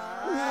sunny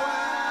weather.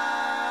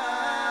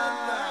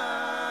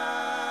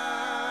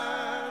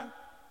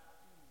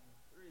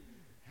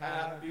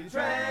 Happy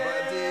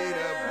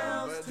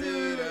trails to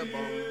you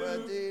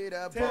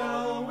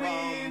till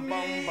we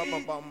meet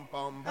again.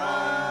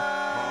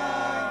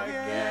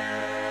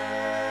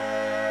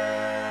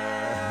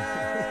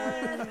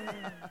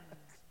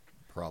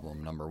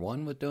 Problem number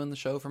one with doing the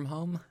show from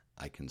home,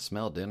 I can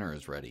smell dinner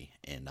is ready,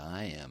 and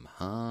I am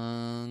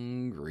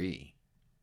hungry.